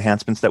security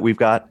enhancements that we've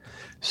got.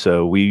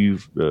 So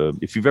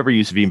if you've ever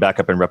used Veeam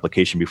backup and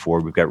replication before,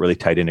 we've got really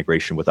tight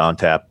integration with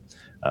ONTAP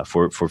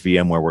for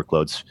VMware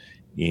workloads.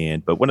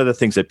 But one of the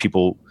things that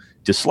people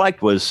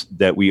disliked was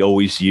that we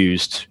always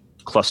used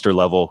cluster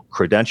level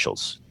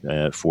credentials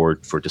for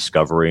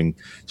discovering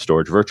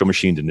storage virtual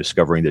machines and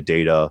discovering the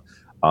data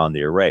on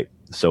the array.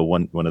 So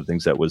one of the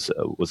things that was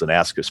an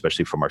ask,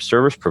 especially from our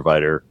service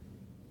provider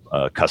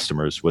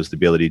customers, was the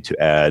ability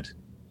to add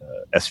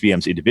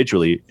SVMs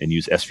individually and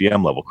use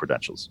SVM level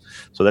credentials.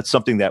 So that's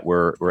something that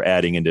we're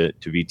adding into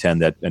V10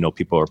 that I know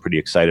people are pretty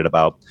excited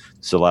about.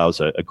 This allows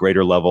a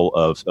greater level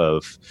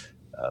of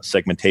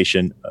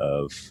segmentation,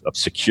 of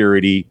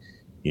security,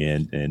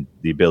 and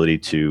the ability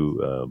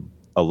to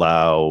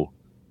allow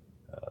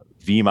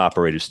Veeam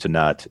operators to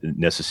not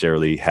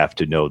necessarily have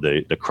to know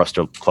the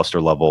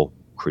cluster level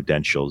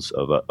credentials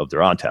of their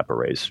ONTAP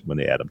arrays when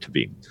they add them to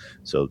Veeam.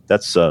 So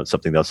that's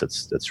something else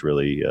that's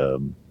really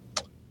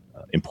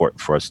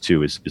important for us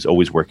too, is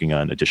always working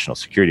on additional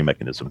security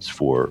mechanisms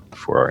for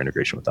our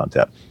integration with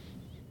ONTAP.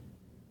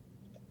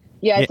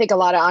 Yeah, I think a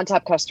lot of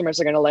ONTAP customers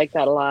are going to like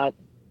that a lot.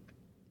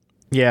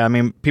 Yeah, I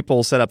mean,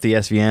 people set up the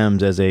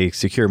SVMs as a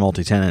secure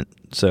multi-tenant,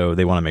 so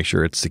they want to make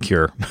sure it's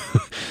secure.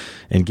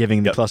 And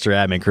giving the cluster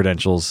admin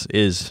credentials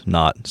is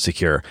not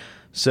secure.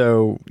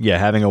 So, yeah,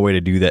 having a way to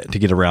do that, to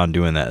get around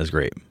doing that, is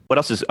great. What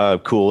else is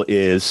cool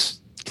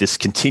is this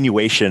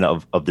continuation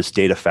of this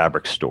data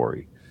fabric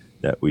story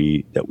that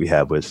we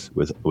have with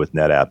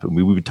NetApp. And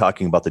we've been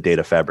talking about the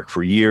data fabric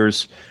for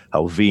years,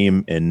 how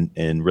Veeam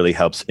and really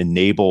helps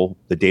enable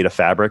the data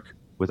fabric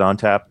with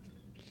ONTAP.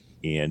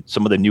 And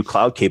some of the new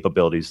cloud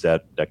capabilities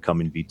that come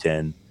in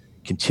V10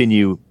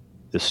 continue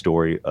the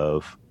story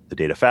of the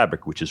data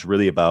fabric, which is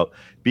really about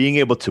being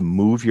able to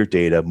move your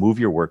data, move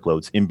your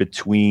workloads in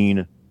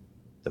between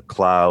the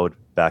cloud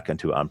back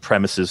into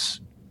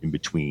on-premises, in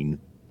between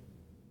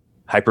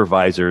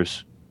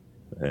hypervisors,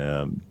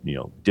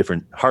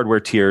 different hardware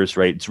tiers,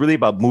 right? It's really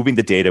about moving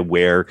the data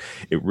where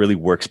it really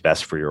works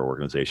best for your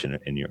organization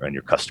and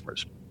your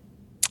customers.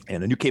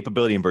 And a new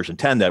capability in version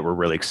 10 that we're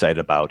really excited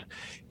about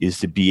is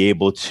to be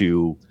able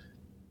to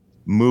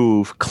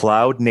move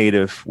cloud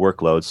native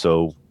workloads,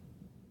 so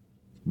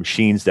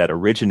machines that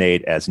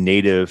originate as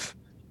native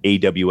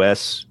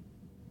AWS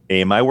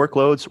AMI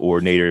workloads or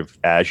native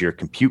Azure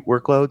compute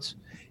workloads,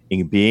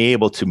 and being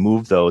able to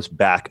move those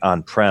back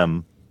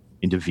on-prem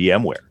into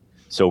VMware.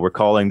 So we're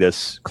calling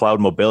this cloud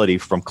mobility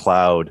from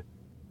cloud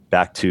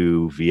back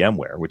to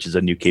VMware, which is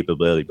a new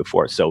capability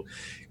before. So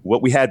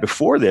what we had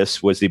before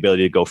this was the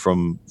ability to go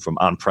from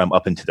on-prem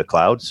up into the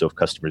cloud. So if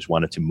customers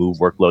wanted to move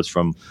workloads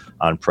from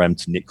on-prem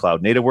to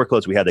cloud native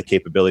workloads, we had the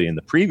capability in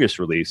the previous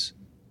release.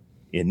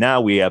 And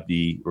now we're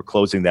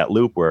closing that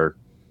loop where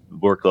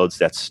workloads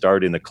that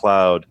start in the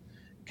cloud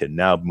can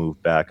now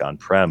move back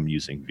on-prem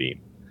using Veeam.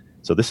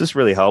 So this is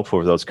really helpful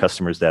for those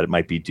customers that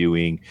might be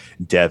doing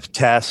dev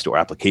test or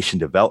application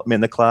development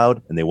in the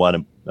cloud, and they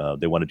want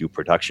to do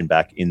production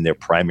back in their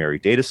primary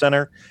data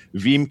center.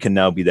 Veeam can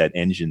now be that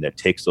engine that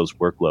takes those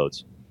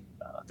workloads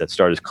that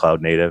start as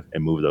cloud native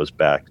and move those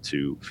back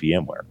to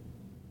VMware.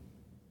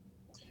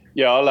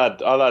 Yeah,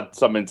 I'll add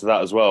something to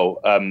that as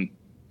well.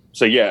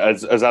 So yeah,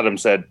 as Adam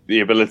said, the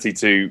ability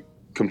to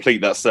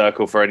complete that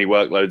circle for any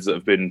workloads that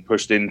have been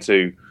pushed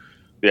into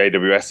the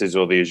AWSs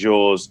or the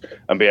Azures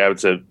and be able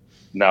to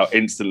now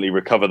instantly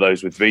recover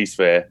those with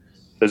vSphere.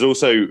 There's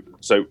also,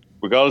 so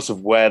regardless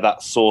of where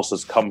that source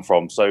has come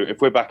from, so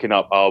if we're backing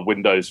up our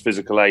Windows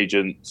physical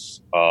agents,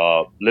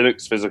 our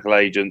Linux physical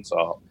agents,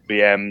 our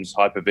VMs,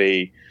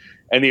 Hyper-V,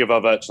 any of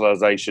our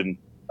virtualization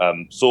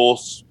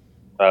source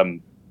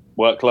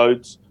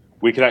workloads,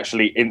 we can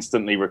actually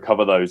instantly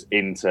recover those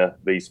into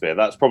vSphere.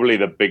 That's probably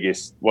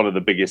one of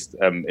the biggest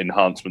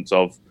enhancements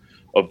of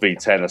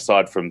V10,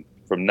 aside from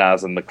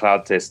NAS and the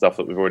cloud tier stuff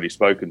that we've already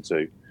spoken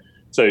to.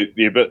 So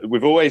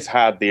we've always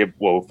had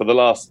for the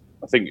last,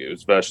 I think it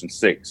was version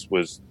 6,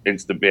 was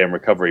instant VM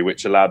recovery,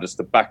 which allowed us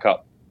to back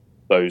up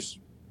those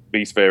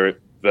vSphere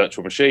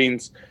virtual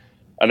machines.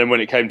 And then when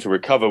it came to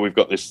recover, we've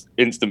got this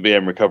instant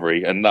VM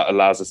recovery, and that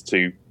allows us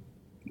to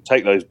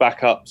take those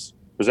backups,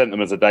 present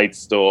them as a data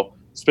store,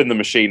 spin the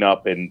machine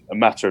up in a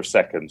matter of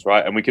seconds,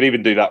 right? And we can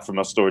even do that from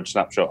our storage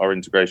snapshot, our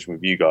integration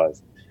with you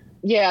guys.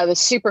 Yeah,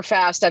 that's super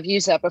fast. I've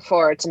used that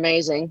before. It's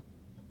amazing.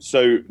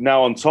 So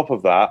now on top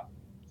of that,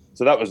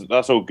 so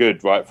that's all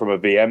good, right, from a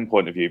VM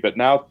point of view. But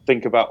now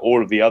think about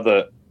all of the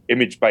other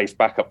image-based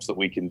backups that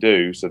we can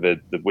do. So the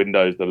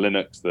Windows, the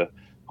Linux, the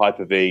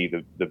Hyper-V,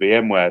 the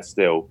VMware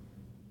still,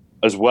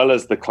 as well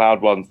as the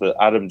cloud ones that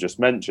Adam just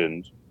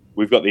mentioned.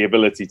 We've got the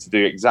ability to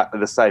do exactly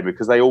the same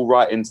because they all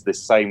write into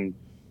this same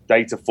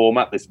data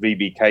format, this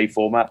VBK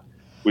format.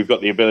 We've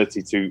got the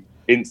ability to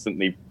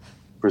instantly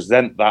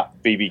present that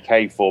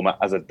VBK format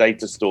as a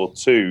data store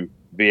to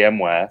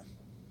VMware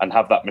and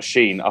have that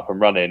machine up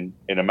and running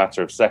in a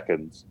matter of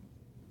seconds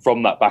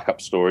from that backup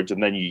storage.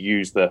 And then you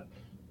use the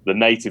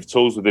native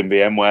tools within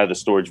VMware, the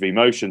storage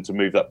vMotion, to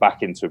move that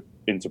back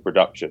into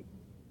production.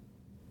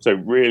 So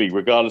really,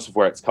 regardless of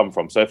where it's come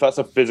from. So if that's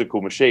a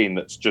physical machine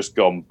that's just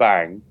gone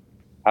bang,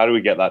 how do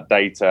we get that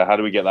data? How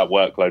do we get that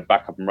workload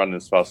back up and running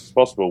as fast as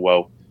possible?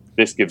 Well,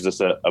 this gives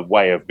us a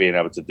way of being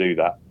able to do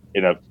that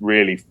in a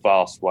really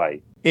fast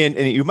way. And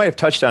you might have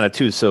touched on it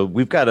too. So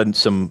we've got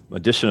some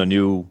additional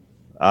new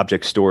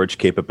object storage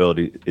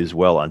capability as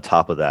well on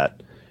top of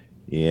that.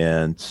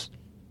 And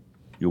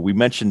we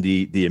mentioned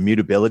the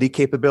immutability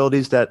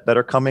capabilities that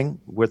are coming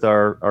with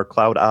our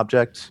cloud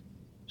object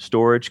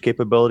storage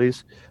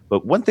capabilities.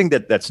 But one thing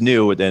that's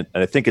new, and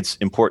I think it's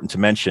important to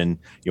mention,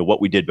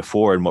 what we did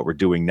before and what we're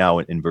doing now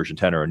in version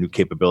 10, or a new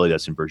capability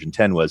that's in version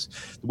 10, was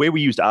the way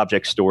we used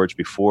object storage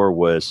before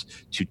was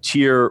to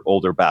tier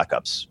older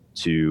backups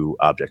to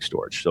object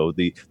storage. So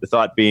the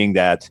thought being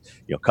that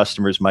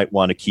customers might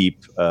want to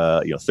keep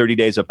 30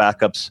 days of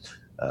backups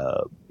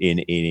in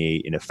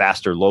a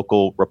faster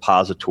local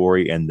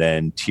repository, and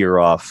then tier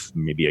off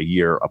maybe a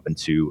year up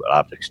into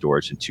object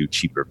storage into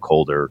cheaper,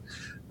 colder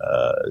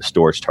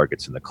storage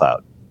targets in the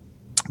cloud.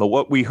 But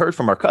what we heard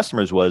from our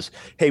customers was,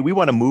 hey, we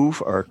want to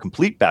move our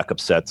complete backup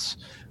sets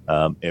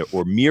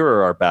or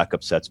mirror our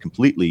backup sets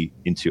completely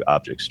into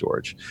object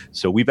storage.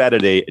 So we've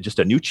added just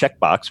a new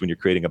checkbox when you're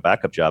creating a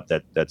backup job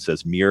that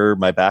says mirror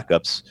my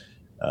backups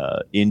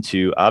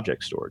into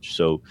object storage.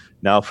 So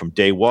now from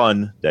day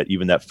one,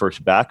 that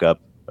first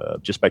backup,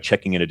 just by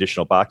checking an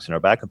additional box in our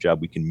backup job,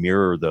 we can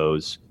mirror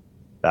those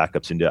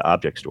backups into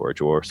object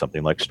storage or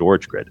something like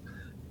StorageGrid.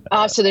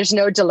 So there's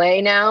no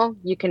delay now.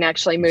 You can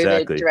actually move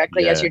it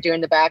directly as you're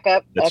doing the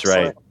backup. That's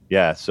Excellent. right.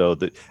 Yeah. So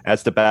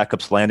as the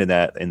backups land in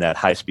that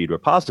high speed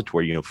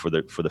repository, for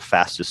the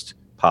fastest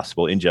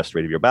possible ingest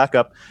rate of your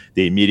backup,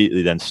 they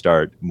immediately then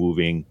start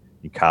moving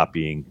and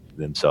copying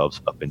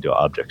themselves up into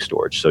object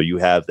storage. So you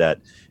have that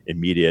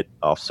immediate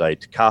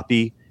offsite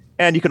copy,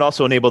 and you can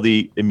also enable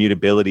the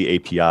immutability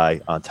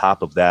API on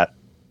top of that,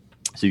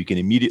 so you can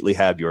immediately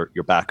have your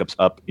backups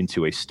up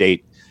into a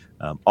state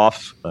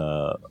off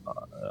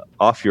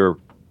your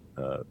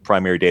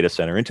primary data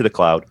center into the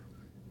cloud,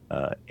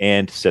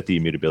 and set the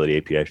immutability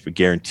API to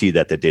guarantee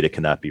that the data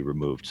cannot be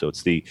removed. So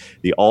it's the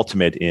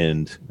ultimate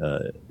in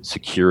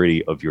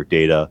security of your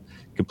data,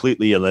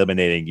 completely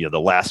eliminating the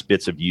last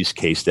bits of use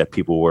case that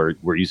people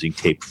were using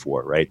tape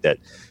for, right? That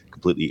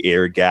completely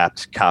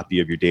air-gapped copy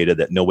of your data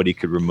that nobody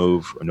could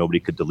remove or nobody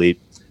could delete.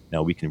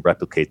 Now we can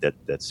replicate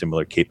that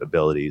similar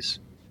capabilities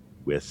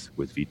with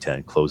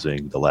V10,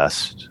 closing the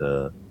last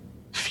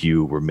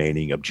few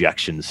remaining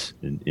objections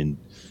in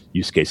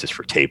use cases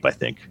for tape, I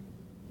think.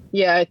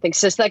 Yeah, I think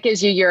so. So that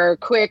gives you your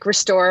quick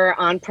restore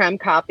on-prem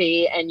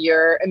copy and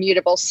your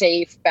immutable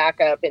safe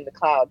backup in the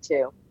cloud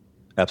too.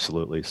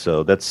 Absolutely.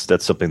 So that's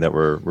something that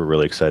we're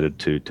really excited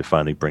to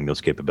finally bring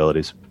those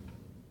capabilities.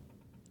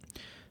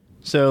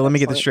 So let me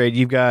get this straight.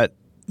 You've got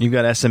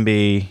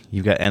SMB,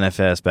 you've got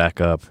NFS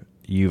backup,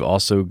 you've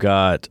also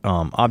got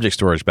object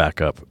storage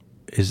backup.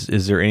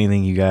 Is there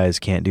anything you guys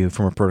can't do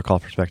from a protocol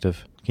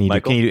perspective? Can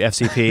you do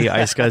FCP,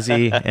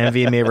 iSCSI,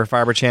 NVMe over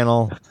Fiber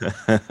Channel?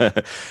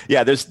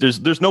 Yeah, there's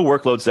no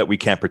workloads that we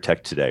can't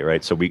protect today,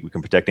 right? So we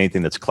can protect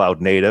anything that's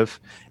cloud native,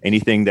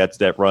 anything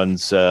that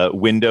runs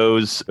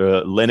Windows,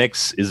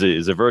 Linux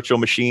is a virtual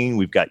machine.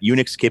 We've got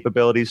Unix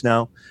capabilities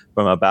now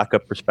from a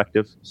backup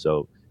perspective.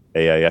 So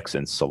AIX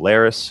and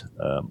Solaris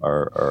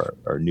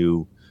are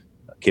new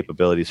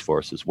capabilities for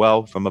us as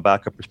well from a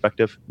backup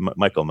perspective.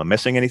 Michael, am I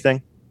missing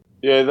anything?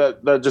 Yeah,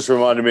 that just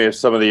reminded me of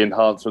some of the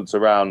enhancements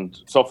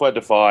around software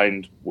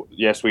defined.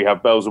 Yes, we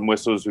have bells and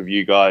whistles with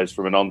you guys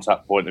from an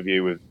ONTAP point of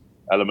view with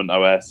Element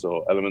OS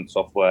or Element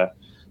Software,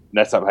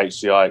 NetApp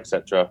HCI,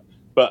 etc.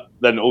 But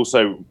then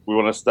also we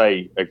want to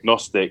stay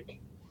agnostic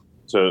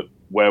to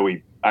where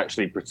we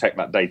actually protect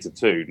that data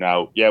to.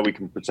 Now, we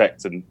can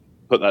protect and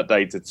put that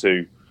data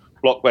to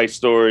block-based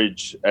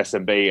storage,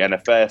 SMB,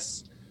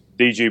 NFS,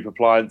 dedupe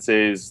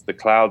appliances, the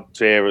cloud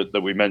tier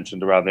that we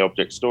mentioned around the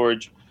object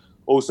storage.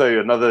 Also,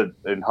 another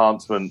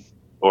enhancement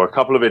or a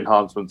couple of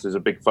enhancements is a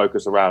big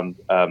focus around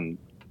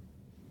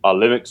our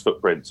Linux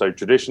footprint. So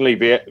traditionally,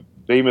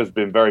 Veeam has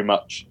been very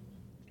much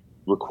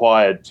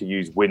required to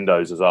use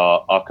Windows as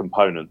our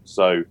component.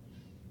 So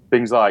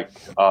things like,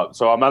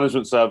 so our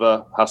management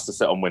server has to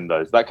sit on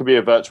Windows. That can be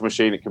a virtual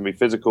machine, it can be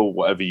physical,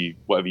 whatever you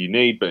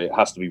need, but it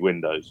has to be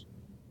Windows.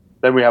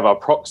 Then we have our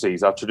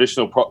proxies. Our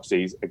traditional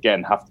proxies,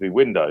 again, have to be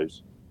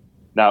Windows.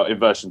 Now, in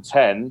version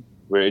 10,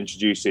 we're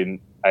introducing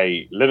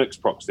a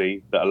Linux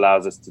proxy that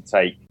allows us to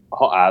take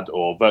hot add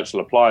or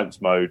virtual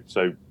appliance mode,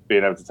 so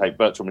being able to take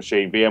virtual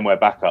machine VMware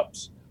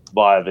backups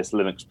via this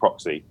Linux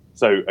proxy.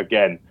 So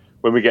again,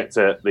 when we get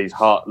to these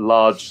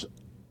large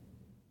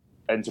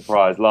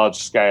enterprise, large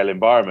scale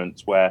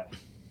environments where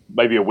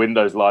maybe a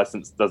Windows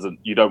license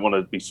you don't want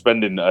to be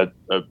spending a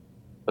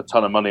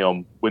ton of money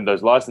on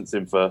Windows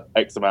licensing for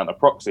X amount of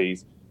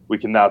proxies, we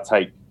can now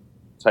take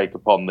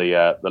upon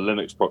the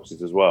Linux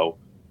proxies as well.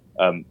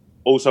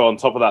 Also on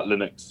top of that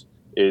Linux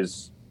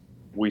is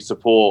we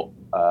support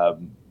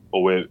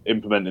or we're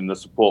implementing the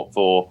support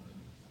for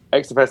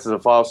XFS as a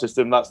file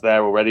system. That's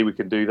there already. We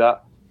can do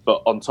that.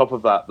 But on top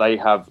of that, they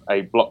have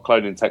a block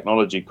cloning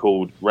technology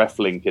called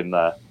RefLink in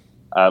there,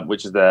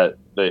 which is the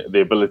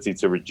ability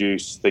to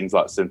reduce things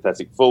like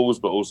synthetic falls,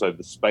 but also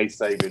the space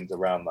savings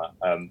around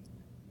that.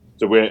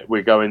 So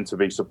we're going to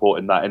be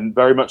supporting that in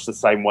very much the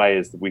same way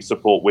as we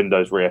support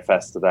Windows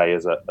ReFS today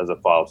as a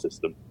file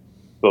system.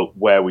 but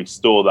where we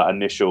store that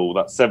initial,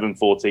 that 7,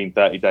 14,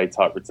 30-day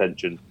type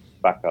retention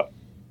backup.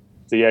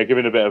 So yeah,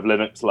 giving a bit of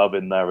Linux love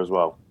in there as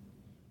well.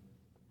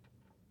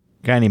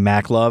 Got any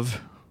Mac love?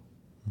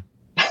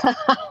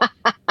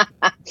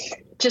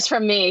 Just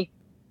from me.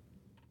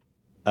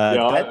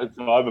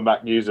 I'm a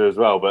Mac user as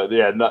well, but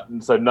yeah,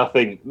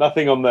 nothing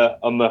on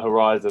the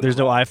horizon. There's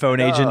no iPhone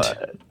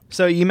agent.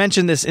 So you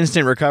mentioned this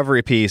instant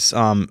recovery piece.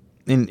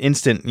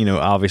 Instant,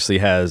 obviously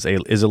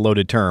is a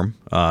loaded term.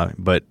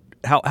 But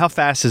how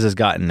fast has this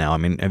gotten now? I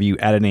mean, have you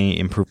added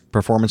any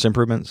performance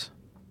improvements?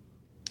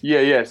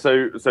 Yeah.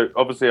 So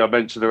obviously, I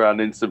mentioned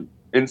around instant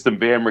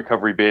VM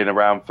recovery being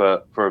around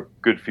for a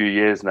good few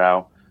years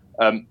now.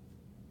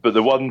 But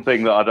the one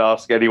thing that I'd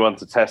ask anyone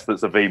to test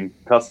that's a Veeam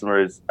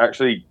customer is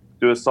actually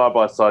do a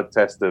side-by-side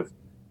test of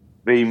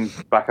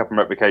Veeam backup and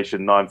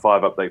replication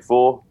 9.5 update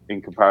 4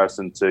 in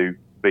comparison to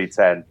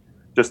V10.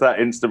 Just that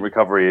instant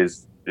recovery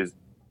is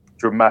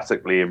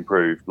dramatically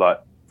improved, like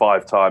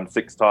 5 times,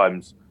 6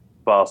 times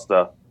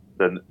faster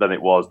than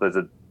it was.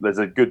 There's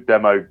a good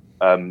demo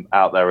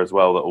out there as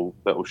well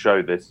that will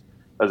show this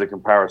as a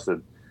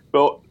comparison.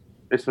 But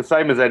it's the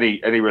same as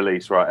any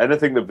release, right?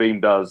 Anything that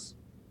Veeam does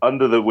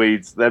under the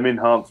weeds, them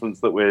enhancements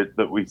that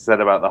we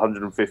said about the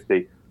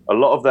 150, a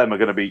lot of them are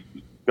going to be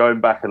going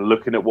back and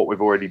looking at what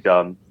we've already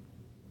done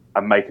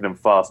and making them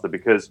faster,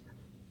 because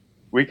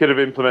we could have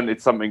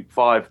implemented something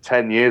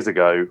 5-10 years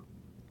ago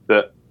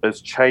that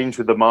has changed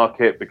with the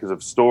market because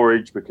of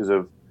storage, because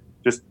of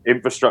just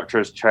infrastructure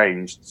has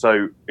changed.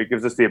 So it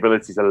gives us the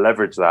ability to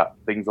leverage that.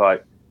 Things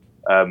like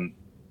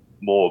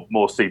more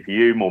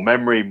CPU, more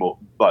memory, more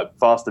like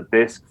faster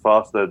disk,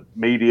 faster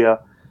media.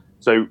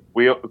 So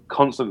we are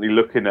constantly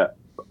looking at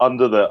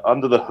under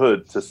the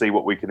hood to see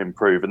what we can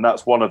improve, and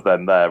that's one of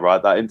them there,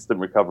 right? That instant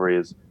recovery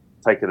has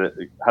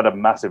had a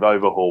massive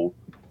overhaul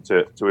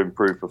to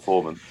improve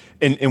performance.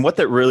 And what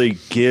that really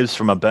gives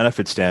from a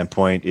benefit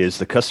standpoint is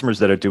the customers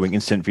that are doing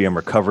instant VM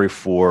recovery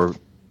for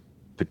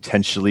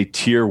potentially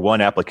tier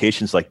 1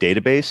 applications like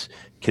database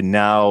can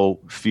now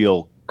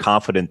feel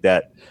confident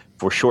that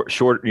for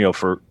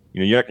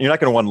you're not going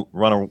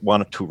to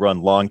want to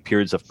run long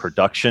periods of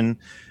production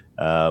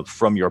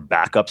from your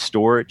backup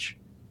storage,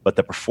 but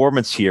the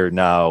performance here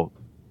now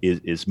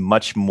is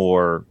much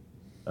more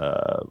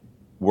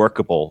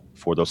workable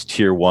for those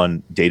tier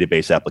 1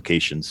 database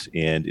applications,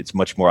 and it's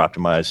much more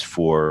optimized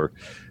for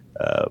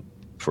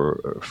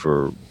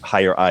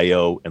higher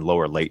I/O and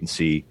lower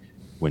latency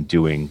when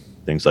doing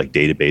things like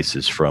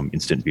databases from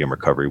instant VM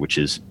recovery, which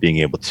is being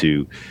able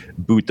to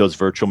boot those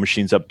virtual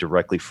machines up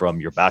directly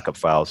from your backup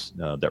files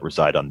that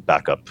reside on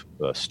backup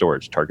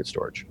storage, target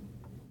storage.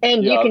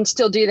 And you can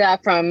still do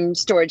that from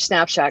Storage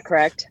Snapshot,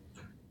 correct?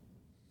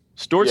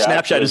 Storage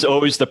Snapshot is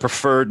always the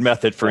preferred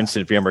method for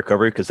instant VM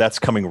recovery because that's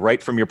coming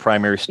right from your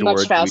primary storage.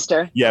 Much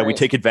faster. We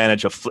take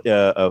advantage of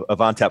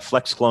ONTAP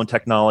Flex Clone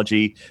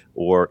technology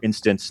or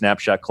instant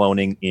snapshot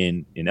cloning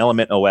in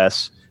Element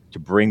OS to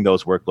bring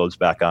those workloads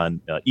back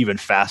on even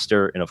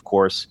faster. And of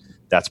course,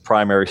 that's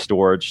primary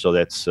storage, so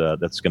that's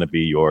going to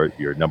be your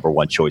number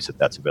one choice if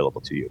that's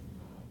available to you.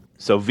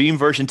 So Veeam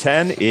version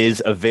 10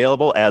 is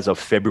available as of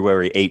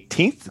February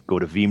 18th. Go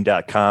to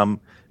veeam.com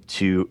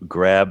to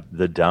grab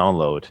the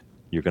download.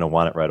 You're going to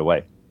want it right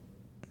away.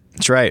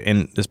 That's right.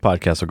 And this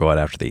podcast will go out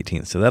after the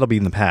 18th, so that'll be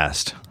in the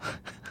past.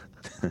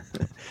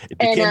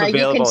 And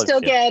you can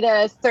still get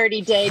a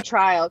 30-day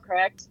trial,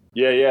 correct?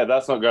 Yeah,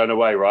 that's not going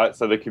away, right?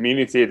 So the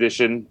community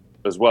edition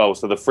as well.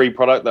 So the free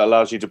product that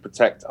allows you to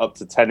protect up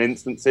to 10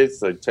 instances.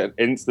 So 10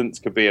 instance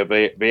could be a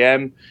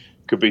VM,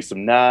 could be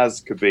some NAS,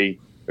 could be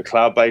a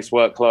cloud-based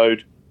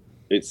workload.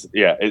 It's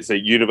a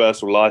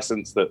universal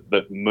license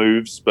that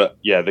moves. But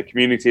yeah, the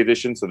community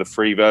edition, so the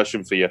free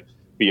version for your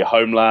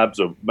home labs,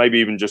 or maybe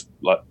even just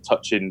like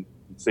touching,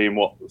 seeing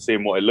what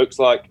it looks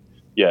like.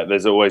 Yeah,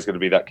 there's always going to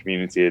be that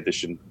community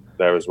edition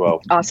there as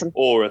well. Awesome.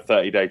 Or a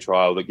 30-day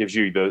trial that gives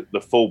you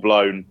the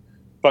full-blown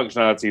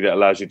functionality that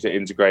allows you to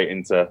integrate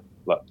into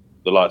like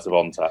the likes of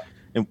ONTAP.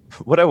 And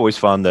what I always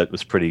found that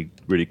was really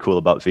cool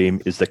about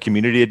Veeam is the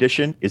community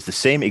edition is the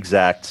same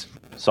exact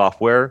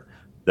software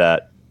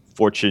that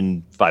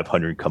Fortune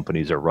 500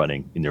 companies are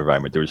running in their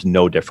environment. There's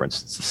no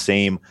difference. It's the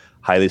same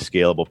highly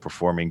scalable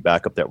performing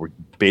backup that we're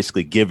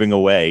basically giving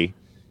away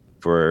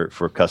for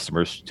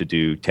customers to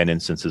do 10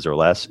 instances or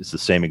less. It's the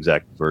same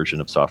exact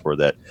version of software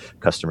that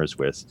customers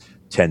with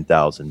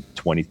 10,000,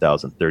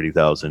 20,000,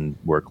 30,000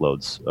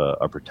 workloads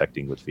are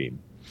protecting with Veeam.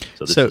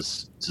 So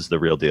this is the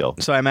real deal.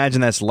 So I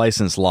imagine that's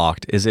license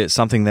locked. Is it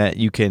something that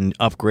you can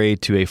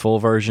upgrade to a full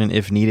version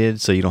if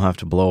needed, so you don't have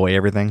to blow away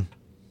everything?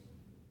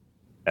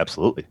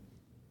 Absolutely.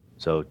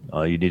 So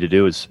all you need to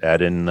do is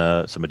add in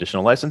some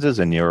additional licenses,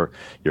 and you're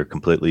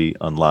completely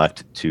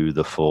unlocked to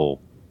the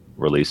full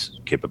release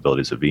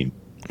capabilities of Veeam.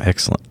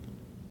 Excellent.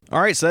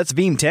 All right, so that's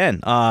Veeam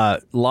 10. A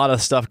lot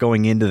of stuff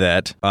going into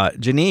that.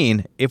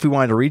 Janine, if we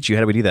wanted to reach you,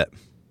 how do we do that?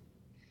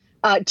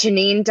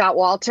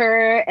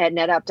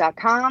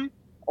 Janine.Walter@netapp.com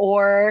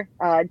or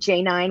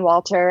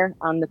J9Walter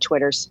on the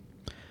Twitters.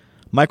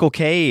 Michael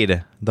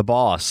Cade, the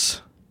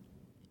boss.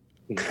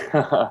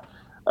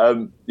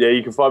 Yeah,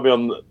 you can find me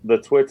on the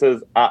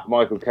Twitters at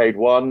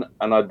MichaelCade1,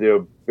 and I do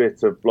a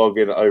bit of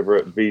blogging over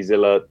at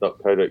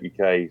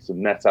vzilla.co.uk. Some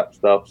NetApp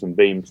stuff, some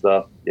Veeam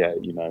stuff. Yeah,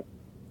 you know.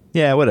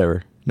 Yeah,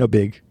 whatever. No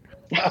big.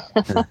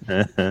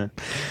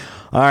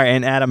 All right,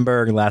 and Adam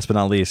Berg, last but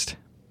not least.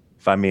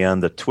 Find me on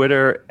the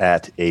Twitter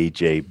at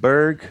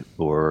AJBerg,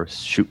 or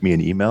shoot me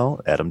an email,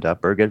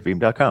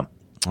 adam.berg@veeam.com.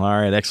 All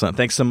right, excellent.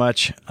 Thanks so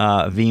much,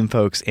 Veeam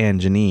folks and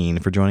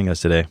Janine, for joining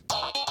us today.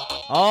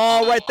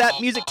 All right, that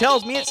music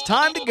tells me it's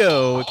time to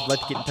go. If you'd like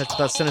to get in touch with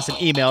us, send us an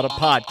email to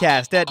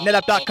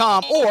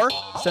podcast@netapp.com or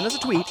send us a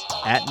tweet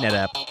at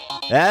netapp.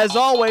 As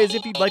always,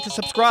 if you'd like to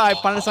subscribe,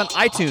 find us on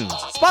iTunes,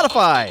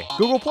 Spotify,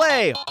 Google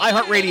Play,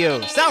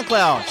 iHeartRadio,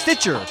 SoundCloud,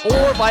 Stitcher,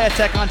 or via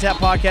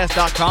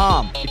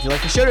TechOnTapPodcast.com. If you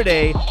like the show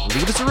today,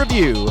 leave us a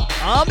review.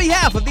 On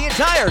behalf of the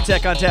entire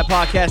Tech on Tap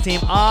podcast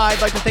team, I'd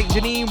like to thank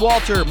Janine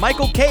Walter,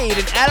 Michael Cade,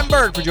 and Adam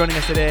Berg for joining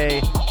us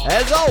today.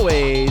 As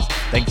always,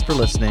 thanks for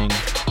listening.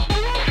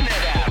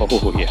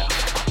 Oh, yeah.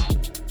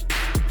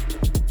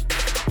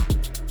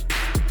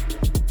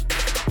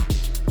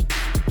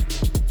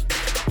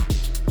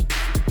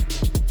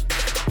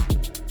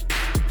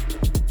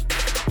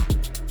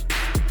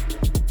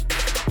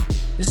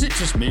 Is it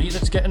just me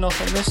that's getting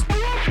off on this?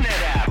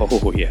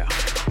 Oh, yeah.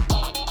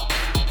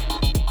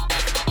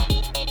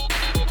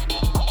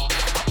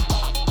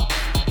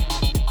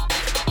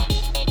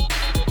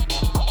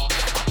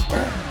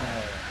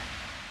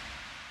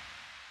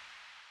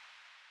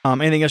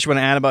 Anything else you want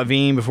to add about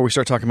Veeam before we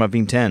start talking about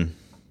Veeam 10?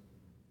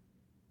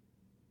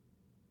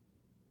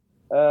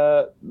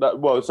 No,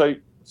 well, so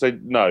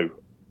no.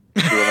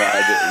 Do you want to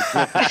add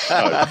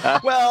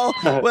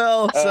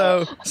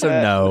it? So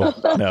no.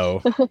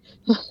 No.